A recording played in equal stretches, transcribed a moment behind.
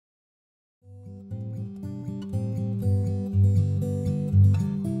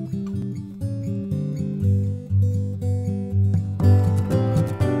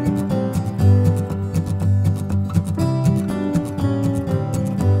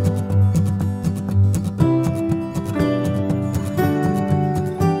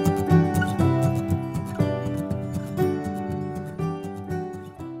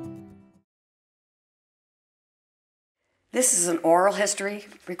This is an oral history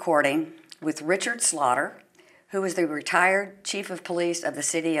recording with Richard Slaughter, who is the retired Chief of Police of the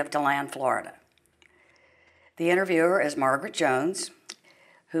city of DeLand, Florida. The interviewer is Margaret Jones,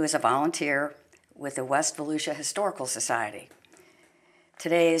 who is a volunteer with the West Volusia Historical Society.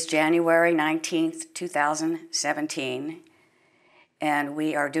 Today is January 19th, 2017, and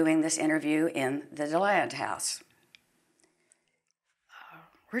we are doing this interview in the DeLand House.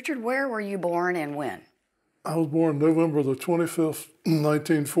 Richard, where were you born and when? I was born November the 25th,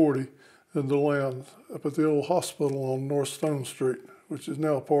 1940 in DeLand, up at the old hospital on North Stone Street, which is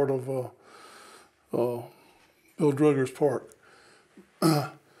now part of Bill Drugger's Park. My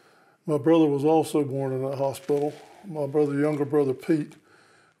brother was also born in that hospital. My younger brother Pete,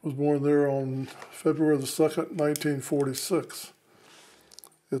 was born there on February the 2nd, 1946.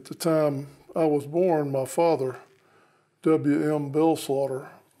 At the time I was born, my father, W.M. Bill Slaughter,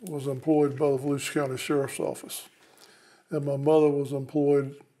 was employed by the Volusia County Sheriff's Office. And my mother was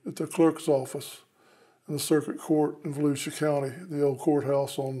employed at the clerk's office in the circuit court in Volusia County, the old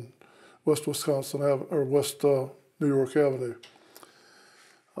courthouse on West New York Avenue.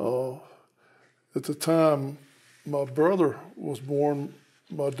 At the time my brother was born,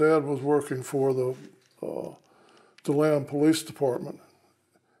 my dad was working for the DeLand Police Department,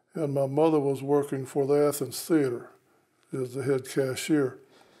 and my mother was working for the Athens Theater as the head cashier.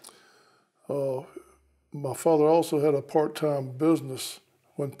 My father also had a part-time business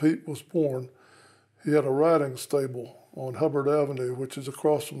when Pete was born. He had a riding stable on Hubbard Avenue, which is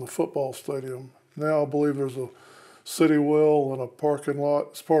across from the football stadium. Now I believe there's a city well and a parking lot.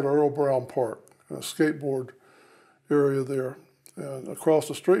 It's part of Earl Brown Park, a skateboard area there. And across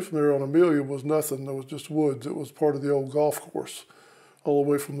the street from there on Amelia was nothing. There was just woods. It was part of the old golf course, all the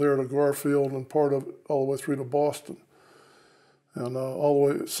way from there to Garfield and part of it all the way through to Boston. And all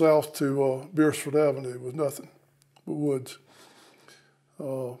the way south to Beersford Avenue was nothing but woods.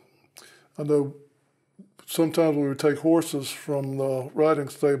 I know sometimes we would take horses from the riding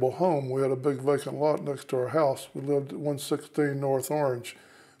stable home. We had a big vacant lot next to our house. We lived at 116 North Orange,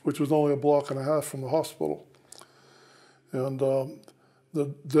 which was only a block and a half from the hospital. And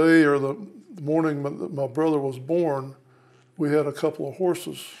the day or the morning that my brother was born, we had a couple of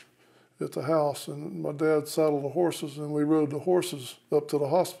horses at the house, and my dad saddled the horses, and we rode the horses up to the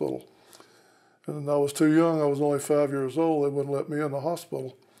hospital. And I was too young. I was only 5 years old. They wouldn't let me in the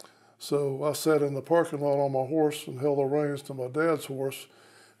hospital. So I sat in the parking lot on my horse and held the reins to my dad's horse,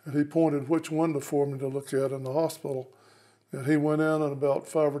 and he pointed which window for me to look at in the hospital. And he went in, and about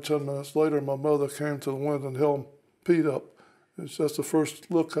 5 or 10 minutes later, my mother came to the window and held Pete up. That's the first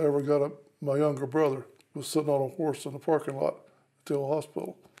look I ever got at my younger brother, was sitting on a horse in the parking lot at the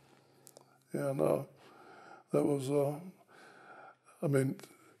hospital. And that was, I mean,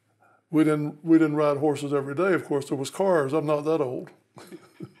 we didn't ride horses every day. Of course, there was cars. I'm not that old.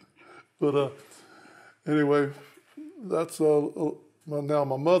 But anyway, that's now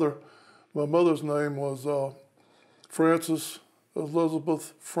my mother. My mother's name was Frances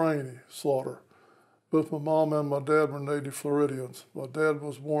Elizabeth Franey Slaughter. Both my mom and my dad were native Floridians. My dad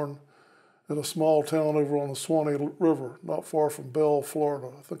was born in a small town over on the Swanee River, not far from Bell,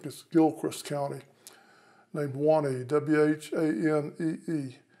 Florida. I think it's Gilchrist County, named Whanee,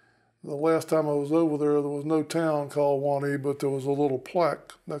 W-H-A-N-E-E. The last time I was over there was no town called Whanee, but there was a little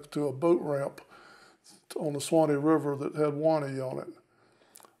plaque next to a boat ramp on the Swanee River that had Whanee on it.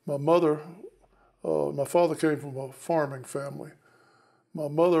 My father came from a farming family. My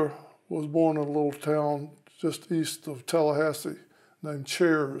mother was born in a little town just east of Tallahassee named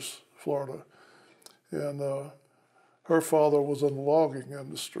Chairs, Florida. And her father was in the logging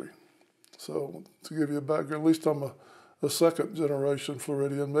industry. So to give you a background, at least I'm a second generation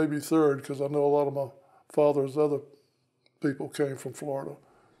Floridian, maybe third, because I know a lot of my father's other people came from Florida.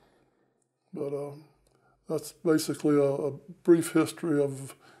 But that's basically a brief history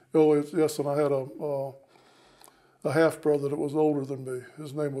of, yes, and I had a half-brother that was older than me.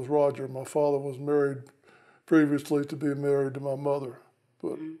 His name was Roger. My father was married previously to being married to my mother,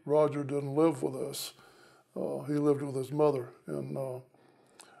 but Roger didn't live with us. He lived with his mother in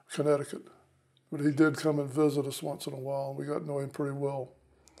Connecticut. But he did come and visit us once in a while, and we got to know him pretty well.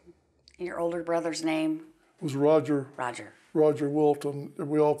 Your older brother's name? Was Roger. Roger. Roger Wilton, and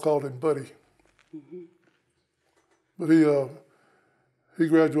we all called him Buddy. Mm-hmm. But he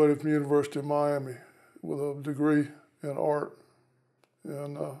graduated from the University of Miami with a degree in art,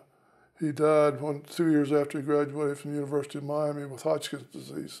 and he died 2 years after he graduated from the University of Miami with Hodgkin's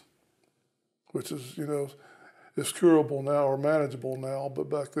disease, which is, it's curable now or manageable now, but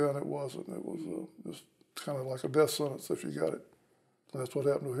back then it wasn't. It was just kind of like a death sentence if you got it. And that's what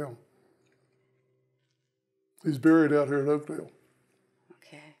happened to him. He's buried out here in Oakdale.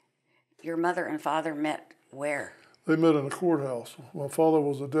 Okay. Your mother and father met where? They met in the courthouse. My father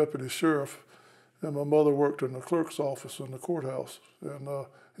was a deputy sheriff, and my mother worked in the clerk's office in the courthouse. And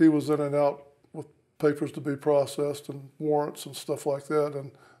he was in and out with papers to be processed and warrants and stuff like that,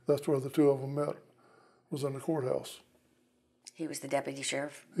 and that's where the two of them met, was in the courthouse. He was the deputy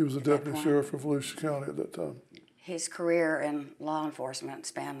sheriff? He was the deputy sheriff of Volusia County at that time. His career in law enforcement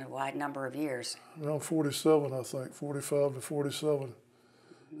spanned a wide number of years. Around 47, I think, 45 to 47.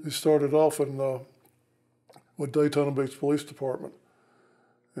 He started off in with Daytona Beach Police Department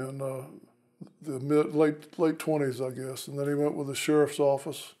in the late 20s, I guess. And then he went with the sheriff's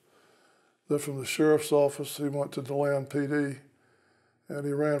office. Then from the sheriff's office, he went to DeLand PD, and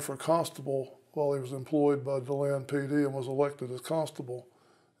he ran for constable while he was employed by DeLand PD and was elected as constable.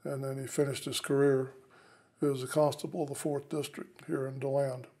 And then he finished his career as a constable of the 4th District here in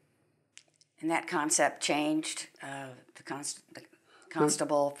DeLand. And that concept changed, the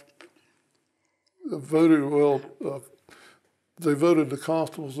constable? They voted the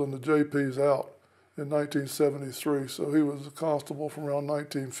constables and the JPs out in 1973, so he was a constable from around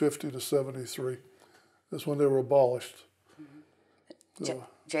 1950 to 73. That's when they were abolished.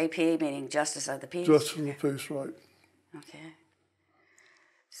 JP meaning Justice of the Peace? Justice of the Peace, right. Okay.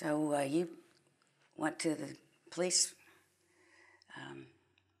 So you went to the police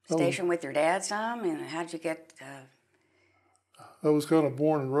station with your dad some, and how did you get... I was kind of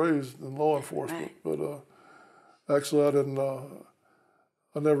born and raised in law enforcement, right. But actually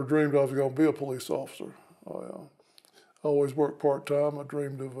I never dreamed I was going to be a police officer. I always worked part-time. I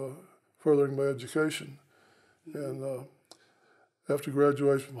dreamed of furthering my education. And after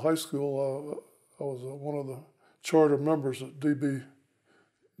graduation from high school, I was one of the charter members at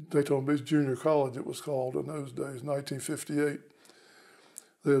Daytona Beach Junior College, it was called in those days, 1958.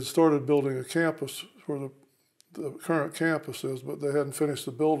 They had started building a campus where the current campus is, but they hadn't finished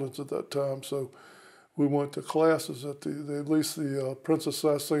the buildings at that time, so we went to classes at they leased the Princess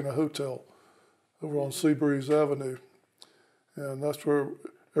Asina Hotel over on Seabreeze Avenue, and that's where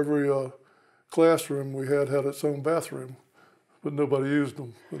every classroom we had its own bathroom, but nobody used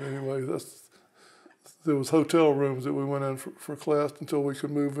them. But anyway, there was hotel rooms that we went in for class until we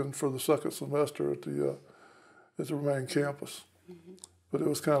could move in for the second semester at the main campus. Mm-hmm. But it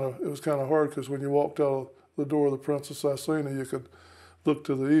was kind of hard because when you walked out of the door of the Princess Asina, you could look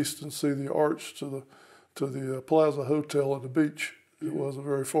to the east and see the arch to the Plaza Hotel at the beach. Mm-hmm. It wasn't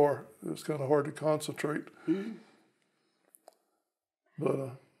very far. It was kind of hard to concentrate. Mm-hmm.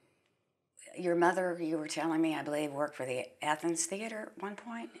 But your mother, you were telling me, I believe, worked for the Athens Theater at one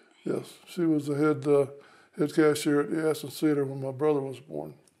point? Yes, she was the head cashier at the Athens Theater when my brother was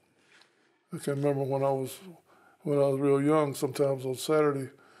born. I can remember when I was real young. Sometimes on Saturday,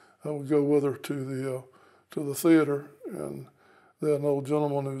 I would go with her to the theater, and they had an old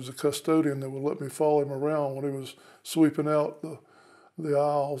gentleman who was a custodian that would let me follow him around when he was sweeping out the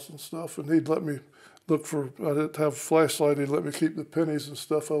aisles and stuff, and he'd let me look for. I didn't have a flashlight. He'd let me keep the pennies and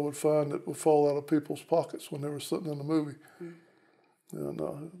stuff I would find that would fall out of people's pockets when they were sitting in the movie. Mm. And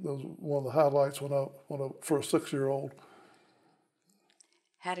that was one of the highlights when I for a 6-year-old.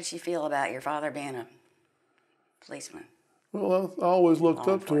 How did she feel about your father being a policeman? Well, I always looked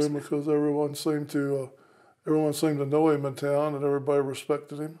up to him because everyone seemed to know him in town, and everybody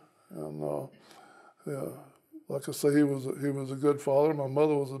respected him. And like I say, he was a good father. My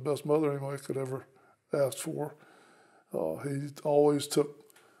mother was the best mother anybody could ever ask for. He always took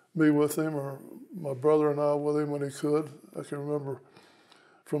me with him, or my brother and I with him when he could. I can remember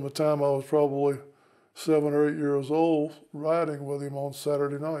from the time I was probably 7 or 8 years old, riding with him on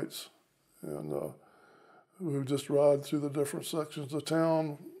Saturday nights. And we would just ride through the different sections of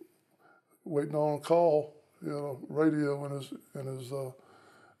town, waiting on a call, radio in his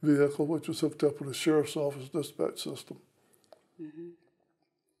vehicle, which was hooked up with the sheriff's office dispatch system. Mm-hmm.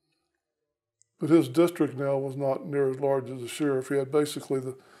 But his district now was not near as large as the sheriff. He had basically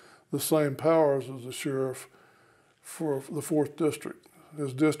the same powers as the sheriff for the 4th District.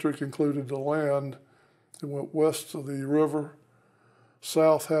 His district included the land that went west of the river,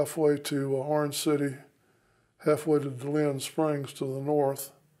 south halfway to Orange City, halfway to DeLand Springs to the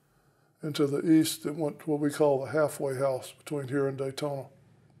north, and to the east it went to what we call the halfway house between here and Daytona.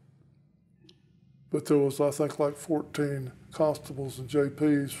 But there was, I think, like 14 constables and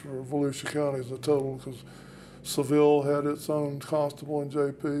JPs for Volusia County as a total, because Seville had its own constable and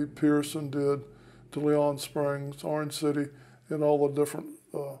JP, Pearson did, DeLand Springs, Orange City, and all the different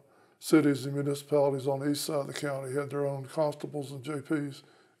cities and municipalities on the east side of the county had their own constables and JPs,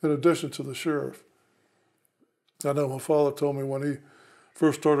 in addition to the sheriff. I know my father told me when he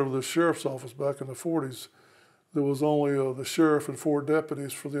first started with the sheriff's office back in the 40s, there was only the sheriff and 4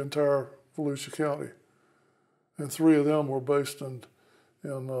 deputies for the entire Volusia County. And 3 of them were based in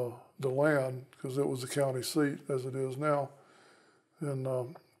DeLand, because it was the county seat as it is now.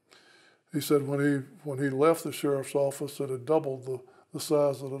 And he said when he left the sheriff's office, it had doubled the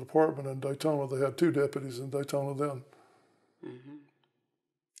size of the department in Daytona. They had 2 deputies in Daytona then. Mm-hmm.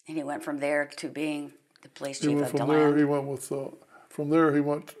 And he went from there to being the police chief He went of from DeLand. there. He went with from there. He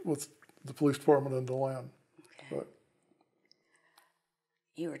went with the police department in DeLand. Okay. Right.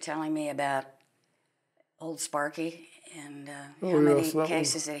 You were telling me about old Sparky and how yes, many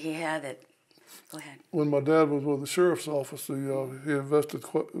cases that he had. That go ahead. When my dad was with the sheriff's office, he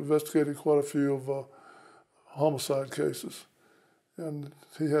investigated quite a few of homicide cases, and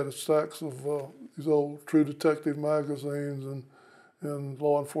he had stacks of these old True Detective magazines and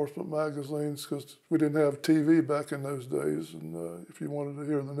law enforcement magazines, because we didn't have TV back in those days, and if you wanted to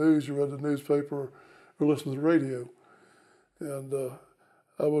hear the news, you read the newspaper or listened to the radio. And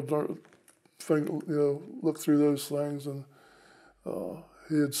I would look through those things, and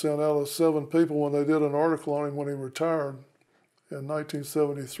he had sent out 7 people when they did an article on him when he retired in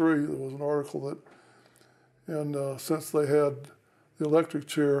 1973. There was an article that, and since they had the electric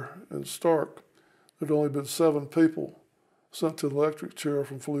chair in Stark, there'd only been 7 people sent to the electric chair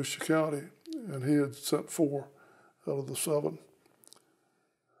from Volusia County, and he had sent 4 out of the 7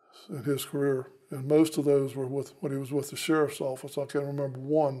 in his career. And most of those were when he was with the sheriff's office. I can remember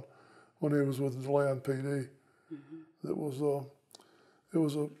one when he was with the DeLand PD. Mm-hmm. It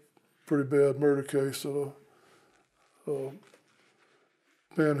was a pretty bad murder case of a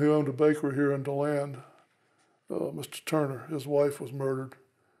man who owned a bakery here in DeLand, Mr. Turner. His wife was murdered,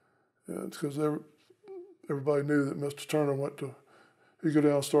 and it's because everybody knew that Mr. Turner he'd go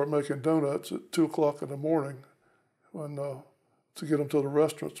down and start making donuts at 2 o'clock in the morning to get them to the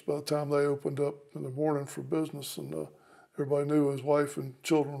restaurants by the time they opened up in the morning for business. And everybody knew his wife and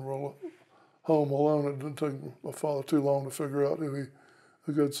children were home alone. It didn't take my father too long to figure out who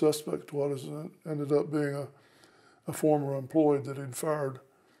a good suspect was, and it ended up being a former employee that he'd fired.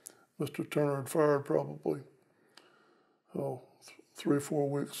 Mr. Turner had fired probably 3 or 4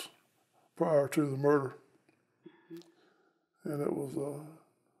 weeks prior to the murder. And it was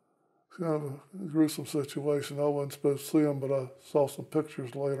kind of a gruesome situation. I wasn't supposed to see him, but I saw some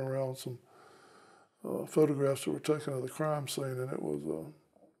pictures laying around, some photographs that were taken of the crime scene, and it was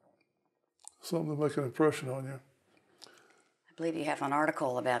something to make an impression on you. I believe you have an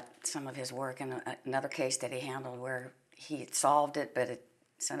article about some of his work in another case that he handled where he solved it, but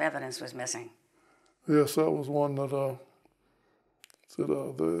some evidence was missing. Yes, that was one that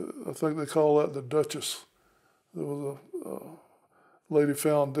I think they call that the Duchess. There was a lady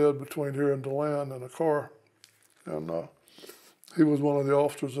found dead between here and DeLand in a car, and he was one of the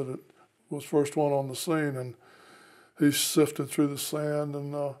officers that was first one on the scene, and he sifted through the sand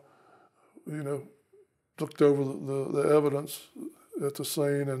and looked over the evidence at the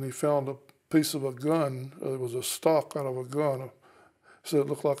scene, and he found a piece of a gun. It was a stock out of a gun. He said it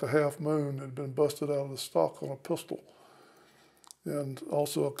looked like a half moon. It had been busted out of the stock on a pistol, and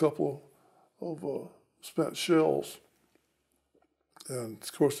also a couple of spent shells. And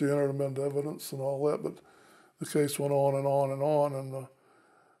of course, he entered them into evidence and all that, but the case went on and on and on. And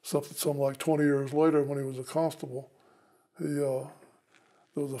something like 20 years later, when he was a constable, there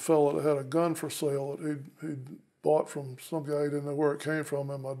was a fellow that had a gun for sale that he'd bought from some guy. He didn't know where it came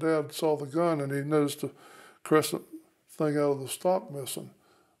from. And my dad saw the gun, and he noticed a crescent thing out of the stock missing.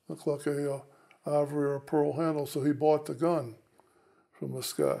 Looked like a ivory or a pearl handle. So he bought the gun from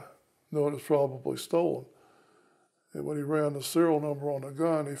this guy, knowing it was probably stolen. And when he ran the serial number on the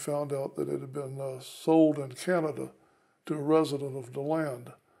gun, he found out that it had been sold in Canada to a resident of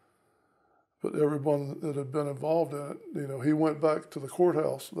DeLand. But everyone that had been involved in it, he went back to the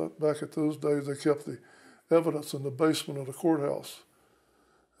courthouse. Back at those days, they kept the evidence in the basement of the courthouse,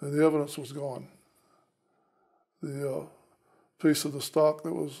 and the evidence was gone. The piece of the stock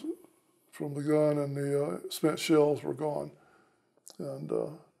that was from the gun and the spent shells were gone. And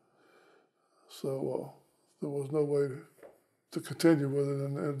so there was no way to continue with it.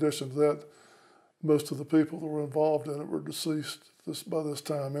 And in addition to that, most of the people that were involved in it were deceased by this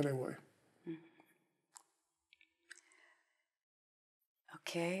time anyway.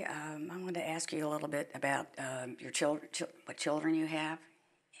 Okay, I'm going to ask you a little bit about your children, what children you have,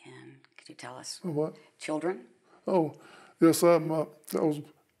 and could you tell us? What? Children? Oh, yes, I've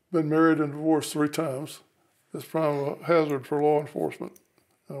been married and divorced 3 times. It's probably a hazard for law enforcement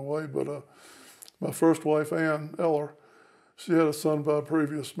in a way, but my first wife, Ann Eller, she had a son by a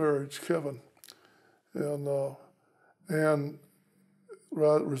previous marriage, Kevin. And Ann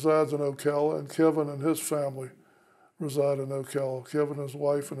resides in Ocala, and Kevin and his family reside in Ocala. Kevin, his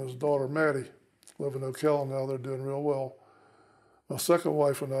wife, and his daughter Maddie live in Ocala now. They're doing real well. My second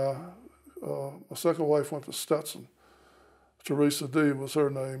wife and I, my second wife went to Stetson. Teresa D was her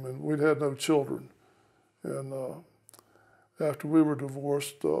name, and we'd had no children. And after we were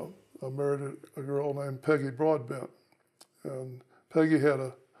divorced, I married a girl named Peggy Broadbent. And Peggy had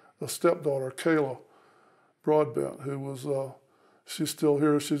a stepdaughter, Kayla Broadbent, who was, she's still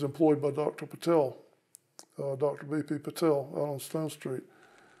here. She's employed by Dr. Patel, Dr. B.P. Patel out on Stone Street,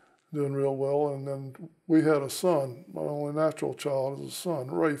 doing real well. And then we had a son. My only natural child is a son,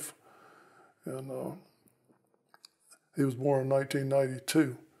 Rafe. And he was born in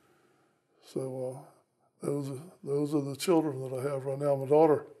 1992. So those are the children that I have right now. My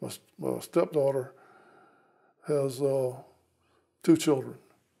daughter, my stepdaughter, has 2 children,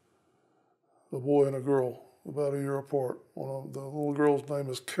 a boy and a girl, about a year apart. One of the little girl's name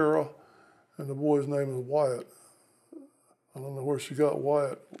is Kara, and the boy's name is Wyatt. I don't know where she got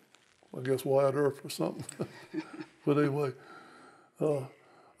Wyatt. I guess Wyatt Earp or something. But anyway,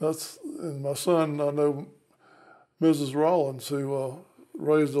 and my son, I know Mrs. Rollins, who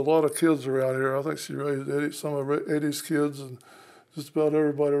raised a lot of kids around here. I think she raised some of Eddie's kids and just about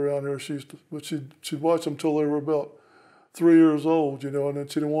everybody around here. She'd watch them till they were about 3 years old, and then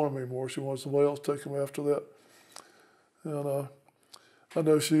she didn't want them anymore. She wanted somebody else to take them after that. And I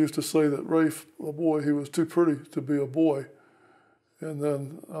know she used to say that Rafe, a boy, he was too pretty to be a boy. And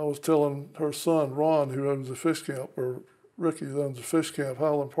then I was telling her son, Ron, who owns the fish camp, or Ricky, who owns the fish camp,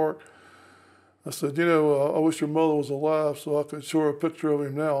 Highland Park, I said, I wish your mother was alive so I could show her a picture of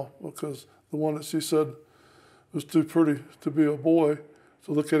him now, because the one that she said was too pretty to be a boy.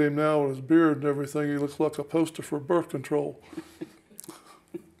 So look at him now with his beard and everything. He looks like a poster for birth control.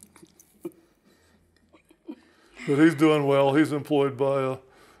 But he's doing well. He's employed by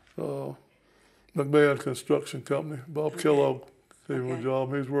a McMahon Construction Company. Bob Kellogg gave him a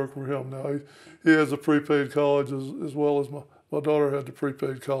job. He's working for him now. He has a prepaid college as well as my daughter had the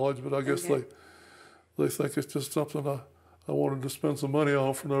prepaid college, but I guess they think it's just something I wanted to spend some money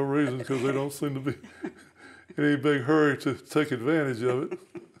on for no reason, because they don't seem to be in any big hurry to take advantage of it.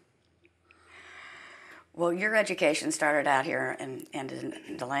 Well, your education started out here in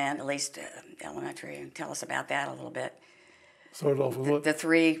DeLand, at least elementary. Tell us about that a little bit. Started off with what? The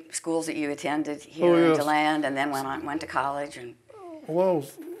 3 schools that you attended here in DeLand, and then went to college. Well,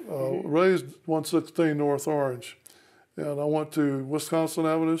 I was raised 116 North Orange, and I went to Wisconsin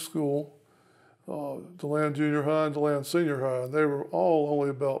Avenue School, DeLand Junior High and DeLand Senior High, and they were all only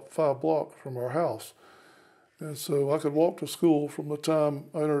about 5 blocks from our house. And so I could walk to school from the time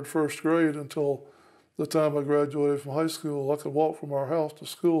I entered 1st grade until the time I graduated from high school. I could walk from our house to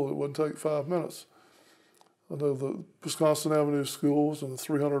school. It wouldn't take 5 minutes. I know the Wisconsin Avenue schools and the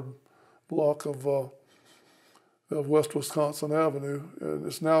 300 block of West Wisconsin Avenue, and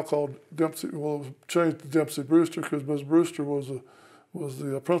it's now called Dempsey. Well, it was changed to Dempsey Brewster because Ms. Brewster was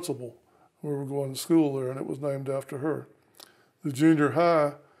the principal. We were going to school there, and it was named after her. The junior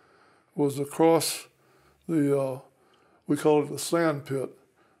high was across the, we called it the sand pit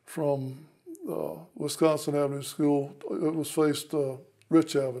from Wisconsin Avenue School. It was faced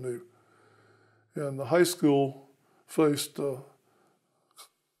Rich Avenue. And the high school faced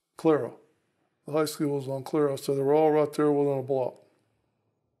Clara. The high school was on Clara, so they were all right there within a block.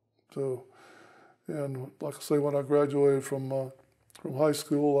 So, and like I say, when I graduated from high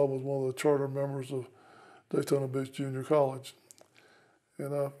school, I was one of the charter members of Daytona Beach Junior College.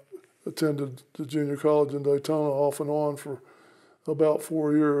 And I attended the junior college in Daytona off and on for about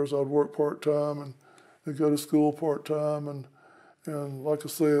 4 years. I'd work part-time and go to school part-time. And like I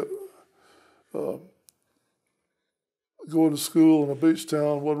said, going to school in a beach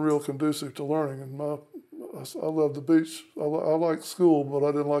town wasn't real conducive to learning. And I loved the beach. I liked school, but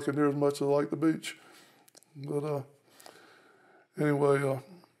I didn't like it near as much as I liked the beach. But anyway,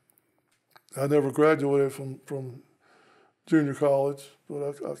 I never graduated from junior college,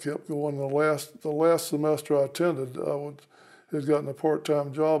 but I kept going. The last semester I attended, had gotten a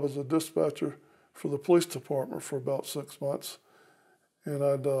part-time job as a dispatcher for the police department for about 6 months, and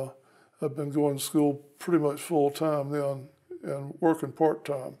I'd been going to school pretty much full-time then and working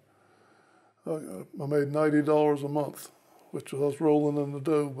part-time. I made $90 a month, which I was rolling in the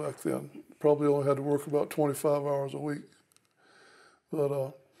dough back then. Probably only had to work about 25 hours a week.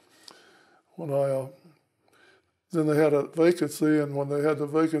 But when then they had a vacancy, and when they had the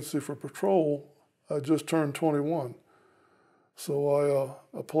vacancy for patrol, I just turned 21. So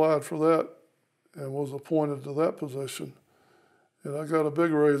I applied for that and was appointed to that position. And I got a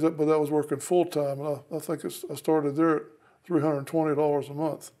big raise, but that was working full-time, and I think I started there at $320 a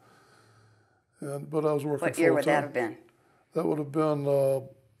month. But I was working full-time. What year would that have been? That would have been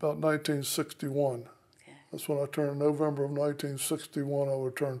about 1961. Okay. That's when I turned, November of 1961, I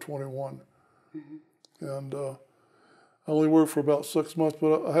would turn 21. And I only worked for about 6 months,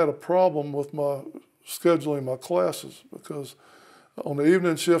 but I had a problem with my scheduling my classes, because on the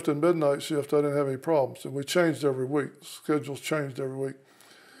evening shift and midnight shift, I didn't have any problems. And we changed every week. Schedules changed every week.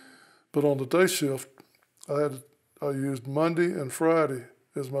 But on the day shift, I used Monday and Friday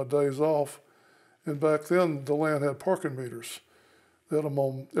as my days off. And back then, DeLand had parking meters. They had them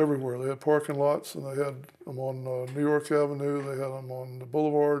on everywhere. They had parking lots, and they had them on New York Avenue. They had them on the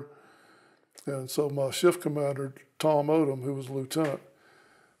boulevard. And so my shift commander, Tom Odom, who was a lieutenant,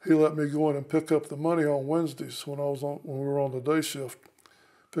 he let me go in and pick up the money on Wednesdays when we were on the day shift.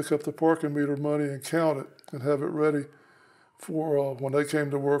 Pick up the parking meter money and count it and have it ready for when they came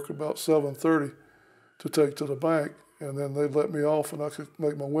to work about 7:30 to take to the bank. And then they'd let me off, and I could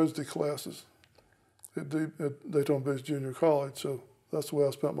make my Wednesday classes at Daytona Beach Junior College. So that's the way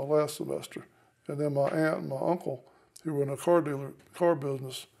I spent my last semester. And then my aunt and my uncle, who were in a car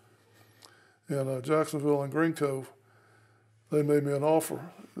business in Jacksonville and Green Cove, they made me an offer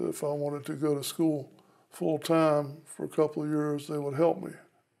that if I wanted to go to school full time for a couple of years, they would help me.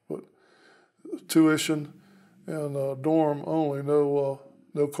 But tuition and dorm only,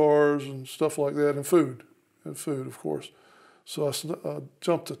 no cars and stuff like that, and food, of course. So I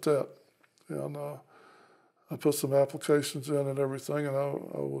jumped at that, and I put some applications in and everything, and I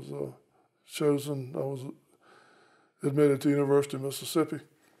was chosen. I was admitted to University of Mississippi.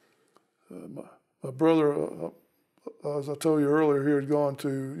 My brother, as I told you earlier, he had gone to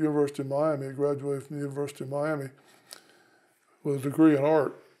University of Miami. He graduated from the University of Miami with a degree in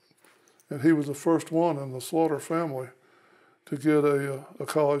art. And he was the first one in the Slaughter family to get a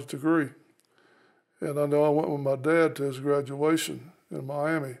college degree. And I know I went with my dad to his graduation in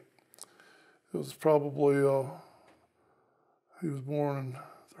Miami. It was probably, he was born in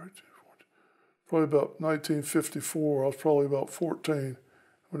 13, 14, probably about 1954. I was probably about 14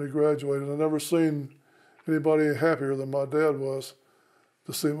 when he graduated. I never seen anybody happier than my dad was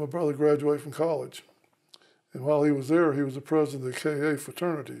to see my brother graduate from college. And while he was there, he was the president of the KA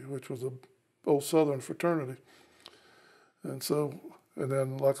fraternity, which was an old Southern fraternity. And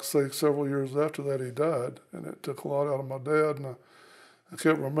then, like I say, several years after that, he died, and it took a lot out of my dad. And I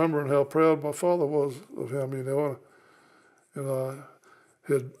kept remembering how proud my father was of him, you know. And I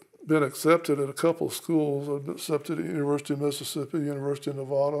had been accepted at a couple of schools. I'd been accepted at University of Mississippi, University of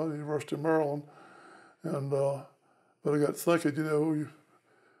Nevada, University of Maryland. And but I got thinking, you know,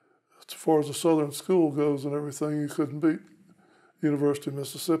 as far as the Southern school goes and everything, you couldn't beat University of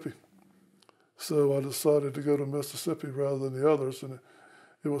Mississippi. So I decided to go to Mississippi rather than the others, and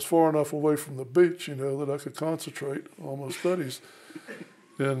it was far enough away from the beach, you know, that I could concentrate on my studies.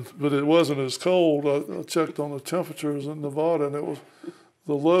 But it wasn't as cold. I checked on the temperatures in Nevada, and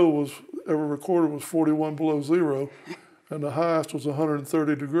the low was ever recorded was 41 below zero, and the highest was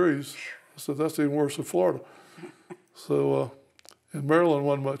 130 degrees. So that's even worse than Florida. So in Maryland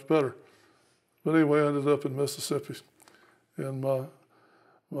wasn't much better. But anyway, I ended up in Mississippi, and my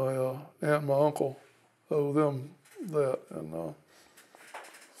aunt and my uncle owe them that. And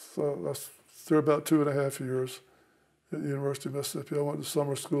so that's through about 2.5 years at the University of Mississippi. I went to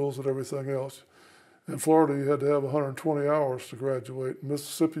summer schools and everything else. In Florida, you had to have 120 hours to graduate. In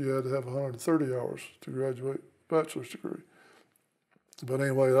Mississippi, you had to have 130 hours to graduate a bachelor's degree. But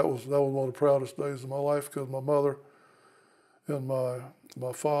anyway, that was one of the proudest days of my life, because my mother and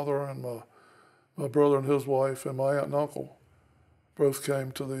my father and my brother and his wife and my aunt and uncle both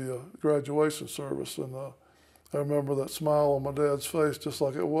came to the graduation service. And I remember that smile on my dad's face, just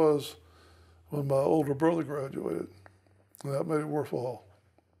like it was when my older brother graduated. And that made it worthwhile.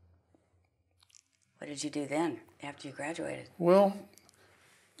 What did you do then after you graduated? Well,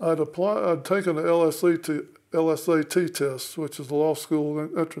 I'd taken the LSAT test, which is the law school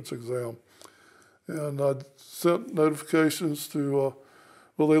entrance exam. And I'd sent notifications to,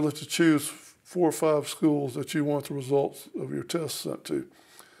 they let you choose 4 or 5 schools that you want the results of your test sent to.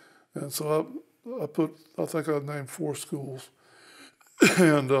 And so I think I named 4 schools.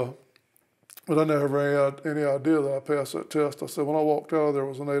 And, but I never had any idea that I passed that test. I said, when I walked out of there, it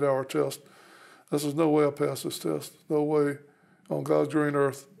was an 8-hour test. I said, no way I passed this test. No way on God's green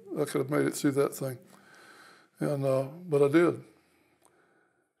earth I could have made it through that thing. And but I did.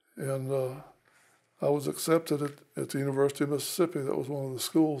 And I was accepted at the University of Mississippi. That was one of the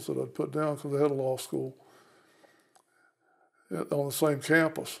schools that I'd put down, because they had a law school on the same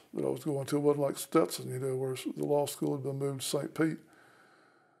campus that I was going to. It wasn't like Stetson, you know, where the law school had been moved to St. Pete.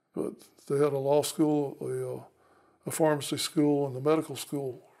 But they had a law school, a pharmacy school, and the medical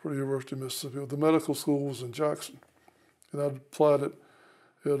school for the University of Mississippi. The medical school was in Jackson, and I applied it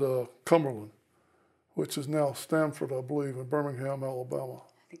at Cumberland, which is now Stanford, I believe, in Birmingham, Alabama.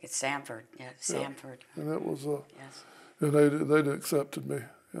 I think it's Sanford. Yeah, Sanford. Yeah. And it was, yes. And they accepted me,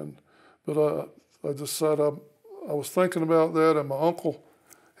 but I decided I was thinking about that, and my uncle,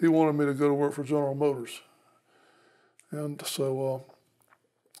 he wanted me to go to work for General Motors, and so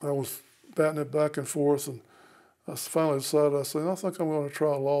I was batting it back and forth, and I finally decided, I said, I think I'm going to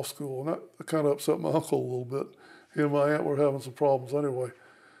try law school, and that kind of upset my uncle a little bit. He and my aunt were having some problems anyway,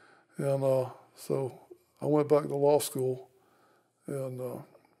 and so I went back to law school, and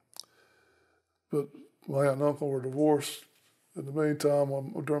but my aunt and uncle were divorced in the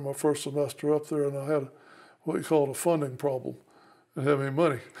meantime during my first semester up there, and I had what you call a funding problem. I didn't have any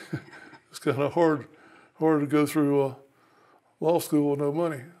money. It's kind of hard to go through law school with no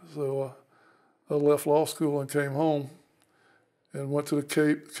money. So I left law school and came home and went to the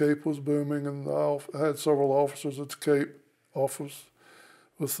Cape. The Cape was booming, and I had several officers at the Cape office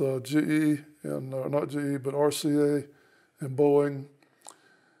with GE and not GE, but RCA and Boeing.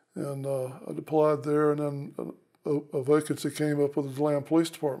 And I applied there, and then a vacancy came up with the DeLand Police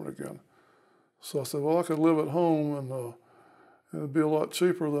Department again. So I said, well, I could live at home, and it'd be a lot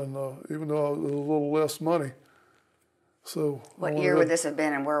cheaper than, even though it was a little less money. So what year would this have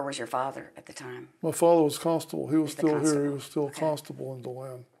been, and where was your father at the time? My father was constable. He was still constable. here. He was still okay. constable in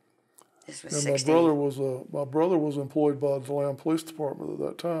DeLand. This was and 16. my brother was employed by the DeLand Police Department at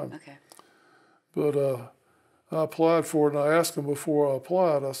that time. Okay. But I applied for it, and I asked him before I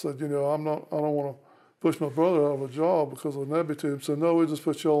applied. I said, I don't want to push my brother out of a job because of nepotism. He said, no, we just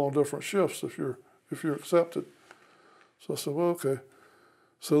put you all on different shifts if you're accepted. So I said, well, okay.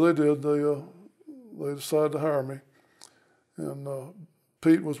 So they did. They decided to hire me, and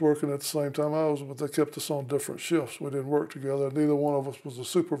Pete was working at the same time I was, but they kept us on different shifts. We didn't work together. Neither one of us was a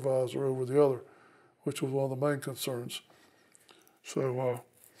supervisor over the other, which was one of the main concerns. So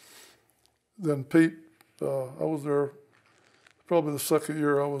then Pete, I was there probably the second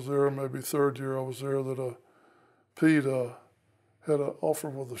year I was there, maybe third year I was there, that Pete had an offer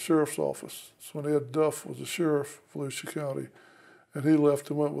with the sheriff's office. So when Ed Duff was the sheriff of Volusia County, and he left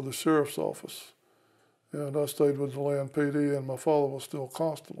and went with the sheriff's office. And I stayed with DeLand PD, and my father was still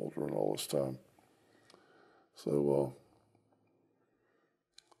constable during all this time. So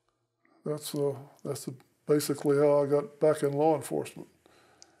that's basically how I got back in law enforcement.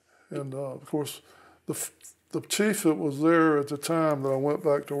 And of course, the chief that was there at the time that I went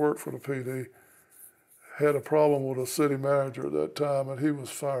back to work for the PD had a problem with a city manager at that time, and he was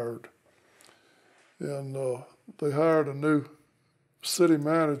fired. And they hired a new city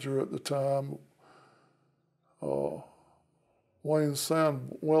manager at the time, Wayne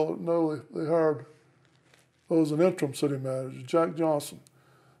Sand. Well, no, they hired, it was an interim city manager, Jack Johnson.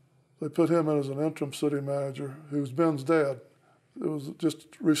 They put him in as an interim city manager, who was Ben's dad. It was just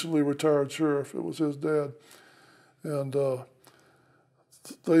recently retired sheriff. It was his dad. And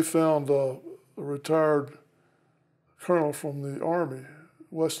they found a retired colonel from the Army,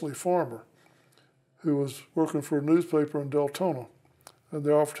 Wesley Farmer, who was working for a newspaper in Deltona. And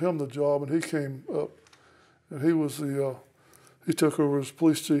they offered him the job, and he came up. And he took over as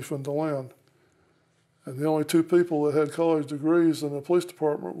police chief in DeLand. And the only two people that had college degrees in the police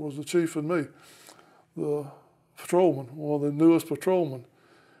department was the chief and me, the patrolman, one of the newest patrolmen.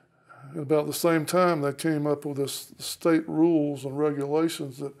 And about the same time, they came up with this state rules and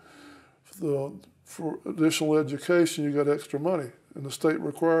regulations that for additional education, you got extra money. And the state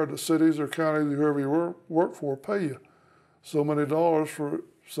required the cities or counties, whoever you work for, pay you so many dollars for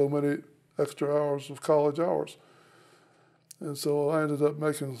so many extra hours of college hours. And so I ended up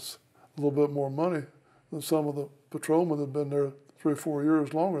making a little bit more money than some of the patrolmen that had been there 3 or 4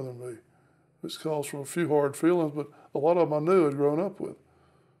 years longer than me, which caused for a few hard feelings, but a lot of them I knew had grown up with.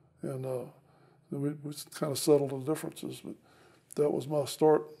 And we kind of settled the differences. But that was my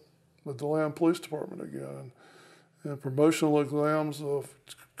start with the DeLand Police Department again. And promotional exams,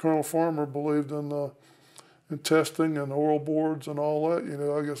 Colonel Farmer believed in testing and oral boards and all that.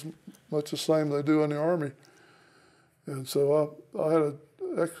 I guess much the same they do in the Army. And so I had a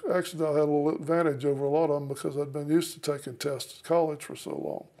little advantage over a lot of them because I'd been used to taking tests at college for so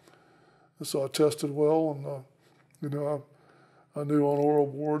long. And so I tested well, and I knew on oral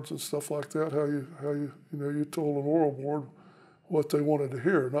boards and stuff like that how you told an oral board what they wanted to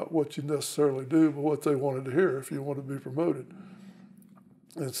hear, not what you necessarily do, but what they wanted to hear if you wanted to be promoted.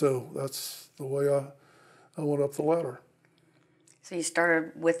 And so that's the way I went up the ladder. So you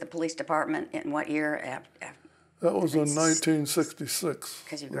started with the police department in what year? That was in 1966.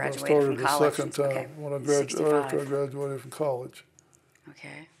 Because you graduated from college. I started the second time when after I graduated from college.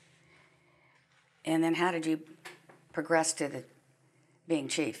 Okay. And then how did you progress to being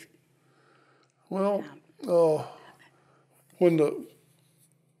chief? Well, when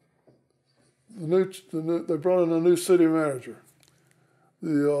they brought in a new city manager,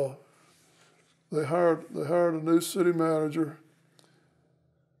 they hired a new city manager,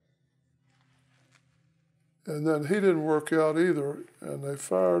 and then he didn't work out either, and they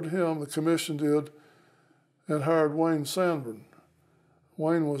fired him. The commission did, and hired Wayne Sanborn.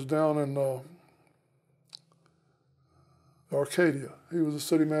 Wayne was down in Arcadia. He was the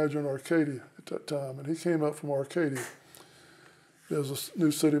city manager in Arcadia at that time, and he came up from Arcadia as a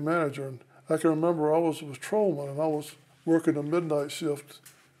new city manager. And I can remember I was a patrolman, and I was working a midnight shift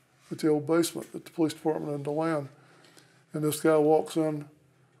at the old basement at the police department in DeLand, and this guy walks in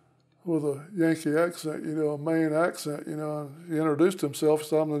with a Yankee accent, a Maine accent, and he introduced himself. He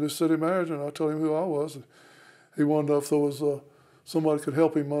said, I'm the new city manager, and I told him who I was. And he wanted to know if there was somebody could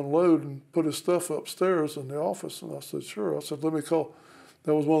help him unload and put his stuff upstairs in the office. And I said, sure. I said, let me call.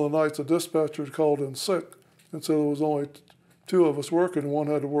 That was one of the nights the dispatcher had called in sick, and so there was only two of us working. One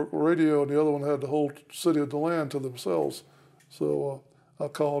had to work radio, and the other one had the whole city of DeLand to themselves. So I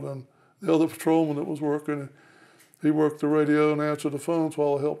called in the other patrolman that was working. He worked the radio and answered the phones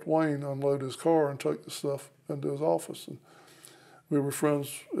while I helped Wayne unload his car and take the stuff into his office. And we were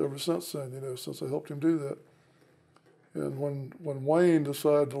friends ever since then, since I helped him do that. And when Wayne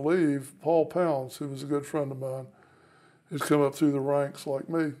decided to leave, Paul Pounds, who was a good friend of mine, had come up through the ranks like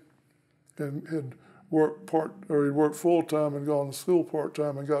me, and had worked full-time and gone to school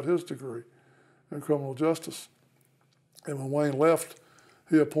part-time and got his degree in criminal justice. And when Wayne left,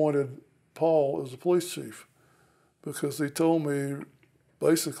 he appointed Paul as the police chief, because he told me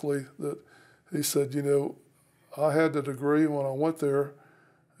basically that he said, I had the degree when I went there.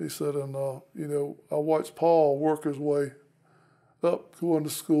 He said, and I watched Paul work his way up, going to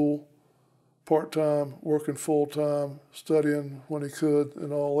school part-time, working full-time, studying when he could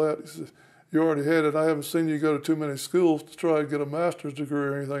and all that. He said, you already had it. I haven't seen you go to too many schools to try to get a master's degree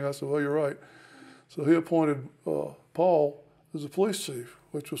or anything. I said, well, you're right. So he appointed Paul as a police chief,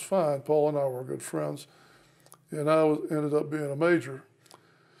 which was fine. Paul and I were good friends. And I ended up being a major.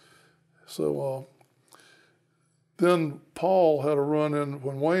 So then Paul had a run-in.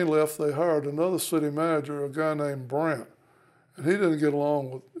 When Wayne left, they hired another city manager, a guy named Brandt. And he didn't get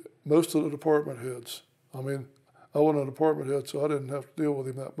along with most of the department heads. I mean, I wasn't a department head, so I didn't have to deal with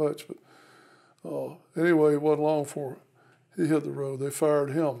him that much. But anyway, it wasn't long for he hit the road. They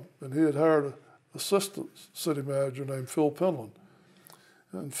fired him. And he had hired an assistant city manager named Phil Penland.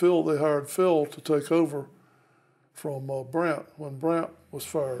 And they hired Phil to take over from Brandt when Brandt was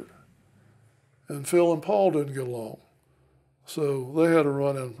fired. And Phil and Paul didn't get along. So they had a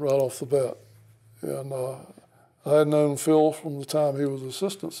run-in right off the bat. And I had known Phil from the time he was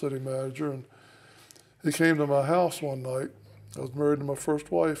assistant city manager, and he came to my house one night. I was married to my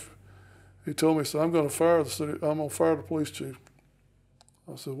first wife. He told me, he said, I'm going to fire the police chief.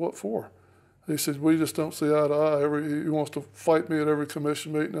 I said, what for? He said, we just don't see eye to eye. He wants to fight me at every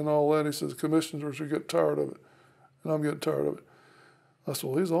commission meeting and all that. He says, the commissioners are getting tired of it. And I'm getting tired of it. I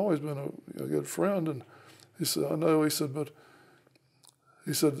said, well, he's always been a good friend. And he said, I know. He said, but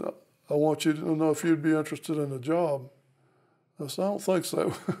I want you to know if you'd be interested in the job. I said, I don't think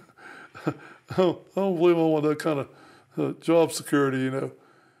so. I don't believe I want that kind of job security,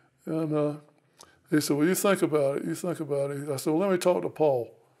 And he said, well, you think about it. I said, well, let me talk to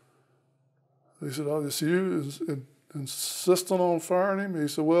Paul. He said, oh, is you insisting on firing him? He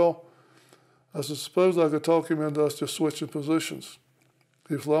said, well, I said, suppose I could talk him into us just switching positions.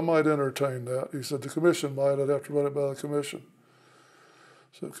 He said, I might entertain that. He said, the commission might. I'd have to run it by the commission.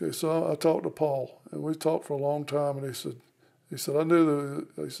 So, okay, so I talked to Paul, and we talked for a long time, and he said, I knew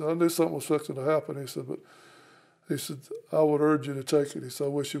something was fixing to happen. He said, I would urge you to take it. He said, I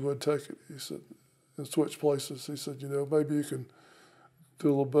wish you would take it. He said, and switch places. He said, maybe you can do a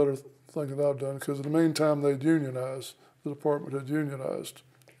little better thing than I've done, because in the meantime, they'd unionized. The department had unionized,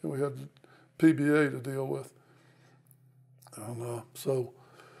 and we had the PBA to deal with. And so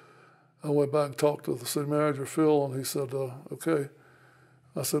I went back and talked to the city manager, Phil, and he said, okay.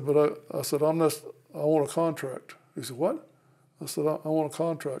 I said, I want a contract. He said, what? I said, I want a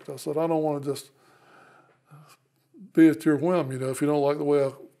contract. I said, I don't want to just be at your whim, if you don't like the way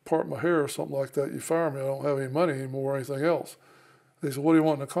I part my hair or something like that, you fire me. I don't have any money anymore or anything else. He said, what do you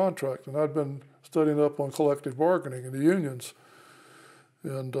want in a contract? And I'd been studying up on collective bargaining and the unions.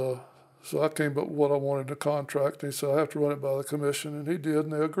 And so I came up with what I wanted in a contract. And he said, I have to run it by the commission. And he did,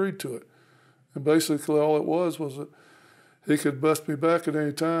 and they agreed to it. And basically all it was that he could bust me back at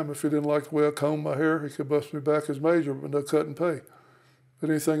any time. If he didn't like the way I combed my hair, he could bust me back as major, but no cut and pay.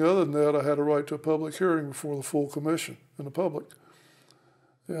 Anything other than that, I had a right to a public hearing before the full commission and the public.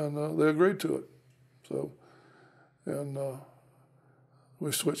 And they agreed to it. So, and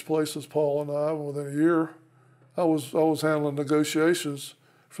we switched places, Paul and I. Within a year, I was handling negotiations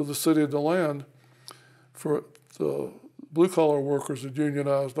for the city of DeLand for the blue-collar workers that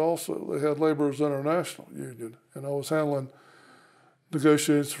unionized also. They had Laborers International Union, and I was handling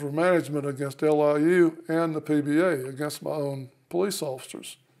negotiations for management against LIU and the PBA, against my own police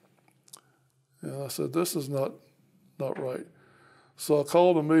officers. And I said, this is not right. So I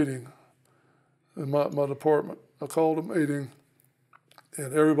called a meeting in my department. I called a meeting,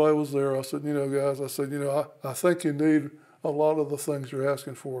 and everybody was there. I said, guys, I said, I think you need a lot of the things you're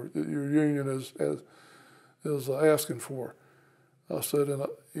asking for, that your union is asking for. I said,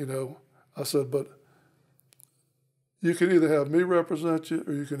 I said, but you can either have me represent you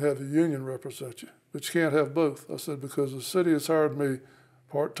or you can have the union represent you, but you can't have both. I said, because the city has hired me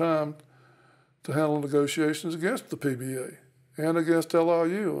part-time to handle negotiations against the PBA and against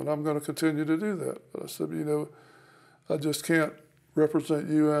LIU, and I'm going to continue to do that. But I said, I just can't represent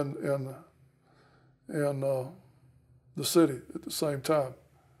you and the city at the same time.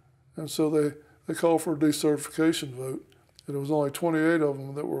 And so they called for a decertification vote, and it was only 28 of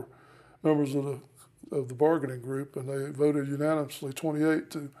them that were members of the bargaining group, and they voted unanimously, 28,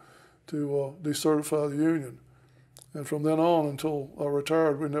 to decertify the union. And from then on until I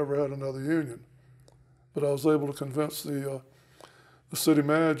retired, we never had another union. But I was able to convince the city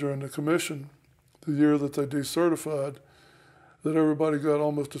manager and the commission the year that they decertified that everybody got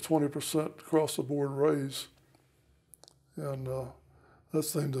almost a 20% across the board raise. And that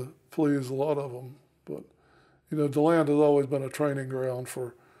seemed to please a lot of them. But, DeLand has always been a training ground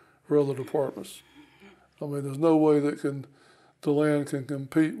for other departments. I mean, there's no way that DeLand can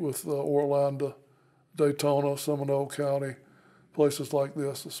compete with Orlando, Daytona, Seminole County, places like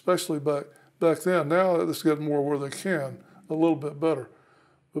this, especially back then. Now it's getting more where they can, a little bit better.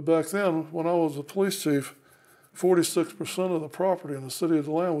 But back then, when I was a police chief, 46% of the property in the city of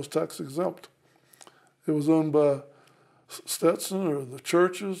DeLand was tax exempt. It was owned by Stetson or the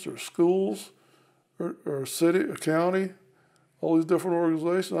churches or schools or city or county, all these different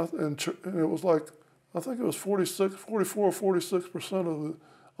organizations. And it was like, I think it was 44 or 46% of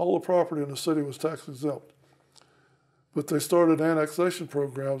all the property in the city was tax exempt. But they started annexation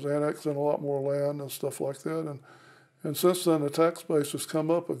programs, annexing a lot more land and stuff like that. And since then, the tax base has come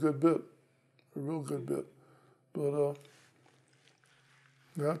up a good bit, a real good bit. But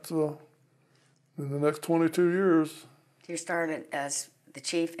that's in the next 22 years. You started as the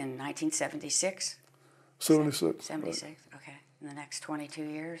chief in 1976? 76. 76, right. okay. In the next 22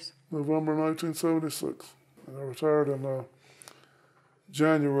 years? November 1976. And I retired in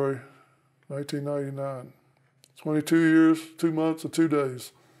January 1999. 22 years, 2 months, and 2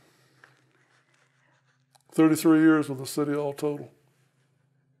 days. 33 years with the city all total.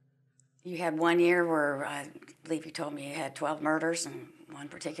 You had 1 year where I believe you told me you had 12 murders in one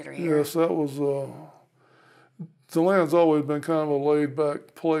particular year. Yes, that was, DeLand's always been kind of a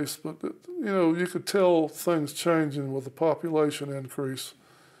laid-back place, but, you could tell things changing with the population increase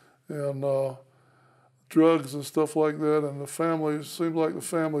and drugs and stuff like that, and the family, it seemed like the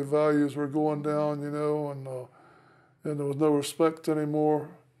family values were going down, and there was no respect anymore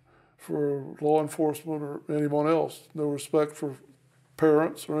for law enforcement or anyone else, no respect for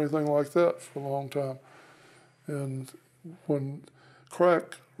parents or anything like that for a long time. And when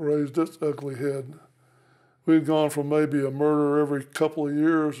crack raised its ugly head, we'd gone from maybe a murder every couple of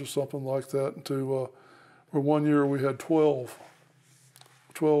years or something like that to where 1 year we had 12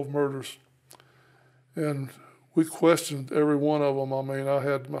 murders. And we questioned every one of them. I mean, I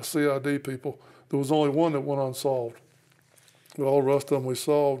had my CID people. There was only one that went unsolved. But all the rest of them we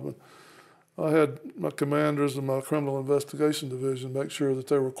solved. But I had my commanders and my criminal investigation division make sure that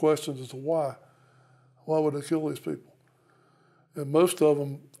there were questions as to why. Why would they kill these people? And most of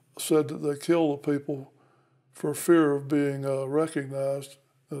them said that they killed the people for fear of being recognized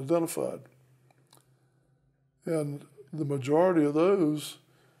and identified. And the majority of those,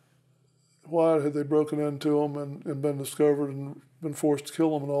 why had they broken into them and been discovered and been forced to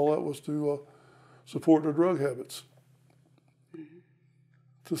kill them and all that, was to support their drug habits. Mm-hmm.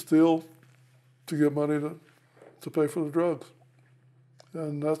 To steal, to get money to pay for the drugs.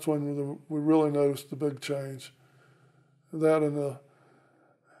 And that's when we really noticed the big change. That and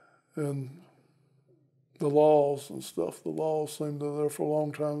the laws and stuff. The laws seemed to, there for a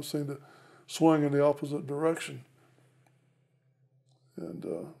long time, seemed to swing in the opposite direction. And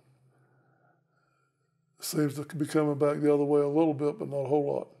it seems to be coming back the other way a little bit, but not a whole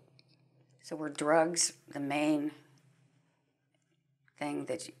lot. So were drugs the main thing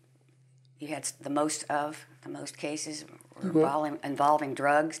that you had the most cases were Okay. involving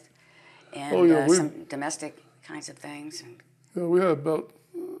drugs and Oh yeah, some domestic kinds of things? yeah, we had about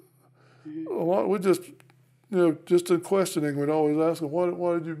a lot. We just, just in questioning, we'd always ask them,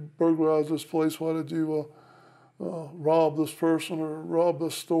 why did you burglarize this place? Why did you rob this person or rob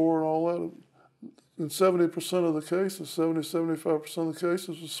this store and all that? In 70% of the cases, 75% of the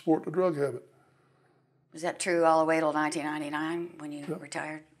cases was sport the drug habit. Was that true all the way till 1999 when you Yep.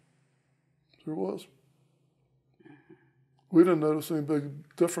 retired? There was. We didn't notice any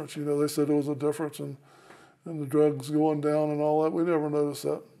big difference. They said there was a difference in the drugs going down and all that. We never noticed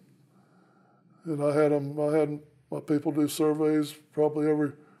that. And I had my people do surveys probably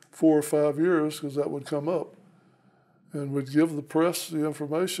every 4 or 5 years because that would come up. And we'd give the press the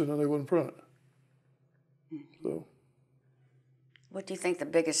information and they wouldn't print it. So, What do you think the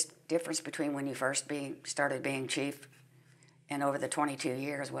biggest difference between when you first started being chief and over the 22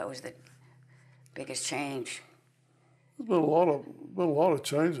 years, what was the biggest change? there's been a lot of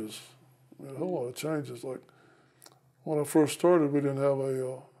changes. A whole lot of changes. Like when I first started, we didn't have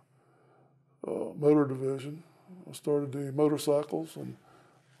a motor division. I started the motorcycles and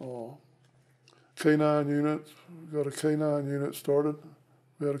K9 units. We got a K9 unit started.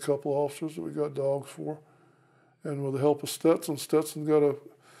 We had a couple of officers that we got dogs for. And with the help of Stetson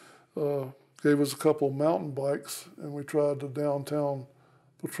gave us a couple of mountain bikes, and we tried to downtown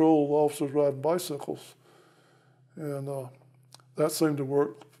patrol officers riding bicycles. And that seemed to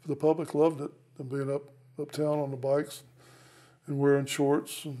work. The public loved it, and being uptown on the bikes and wearing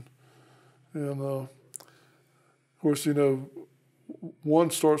shorts. And of course, one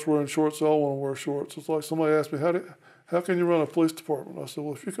starts wearing shorts, they all want to wear shorts. It's like somebody asked me, how can you run a police department? I said,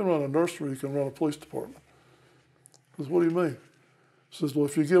 well, if you can run a nursery, you can run a police department. He says, what do you mean? He says, well,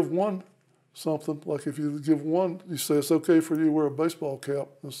 if you give one something, like if you give one, you say it's okay for you to wear a baseball cap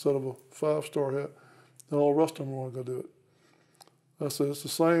instead of a 5-star hat, then all the rest of them are going to do it. I said, it's the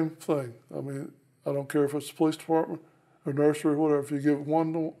same thing. I mean, I don't care if it's the police department or nursery or whatever. If you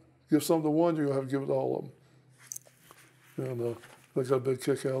give something to one, you're going to have to give it to all of them. And they got a big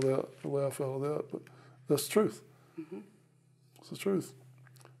kick out of that, a laugh out of that, but that's the truth. Mm-hmm. It's the truth.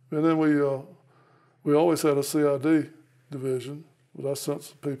 And then we always had a CID division, but I sent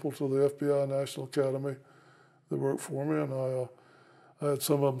some people to the FBI National Academy that worked for me, and I had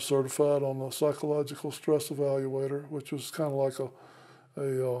some of them certified on the psychological stress evaluator, which was kind of like a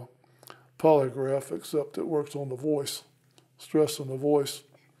polygraph, except it works on the voice, stress in the voice.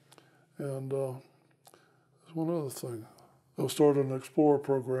 And there's one other thing. I started an Explorer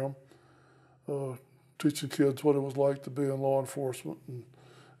program, teaching kids what it was like to be in law enforcement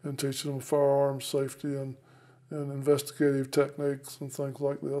and teaching them firearms safety and investigative techniques and things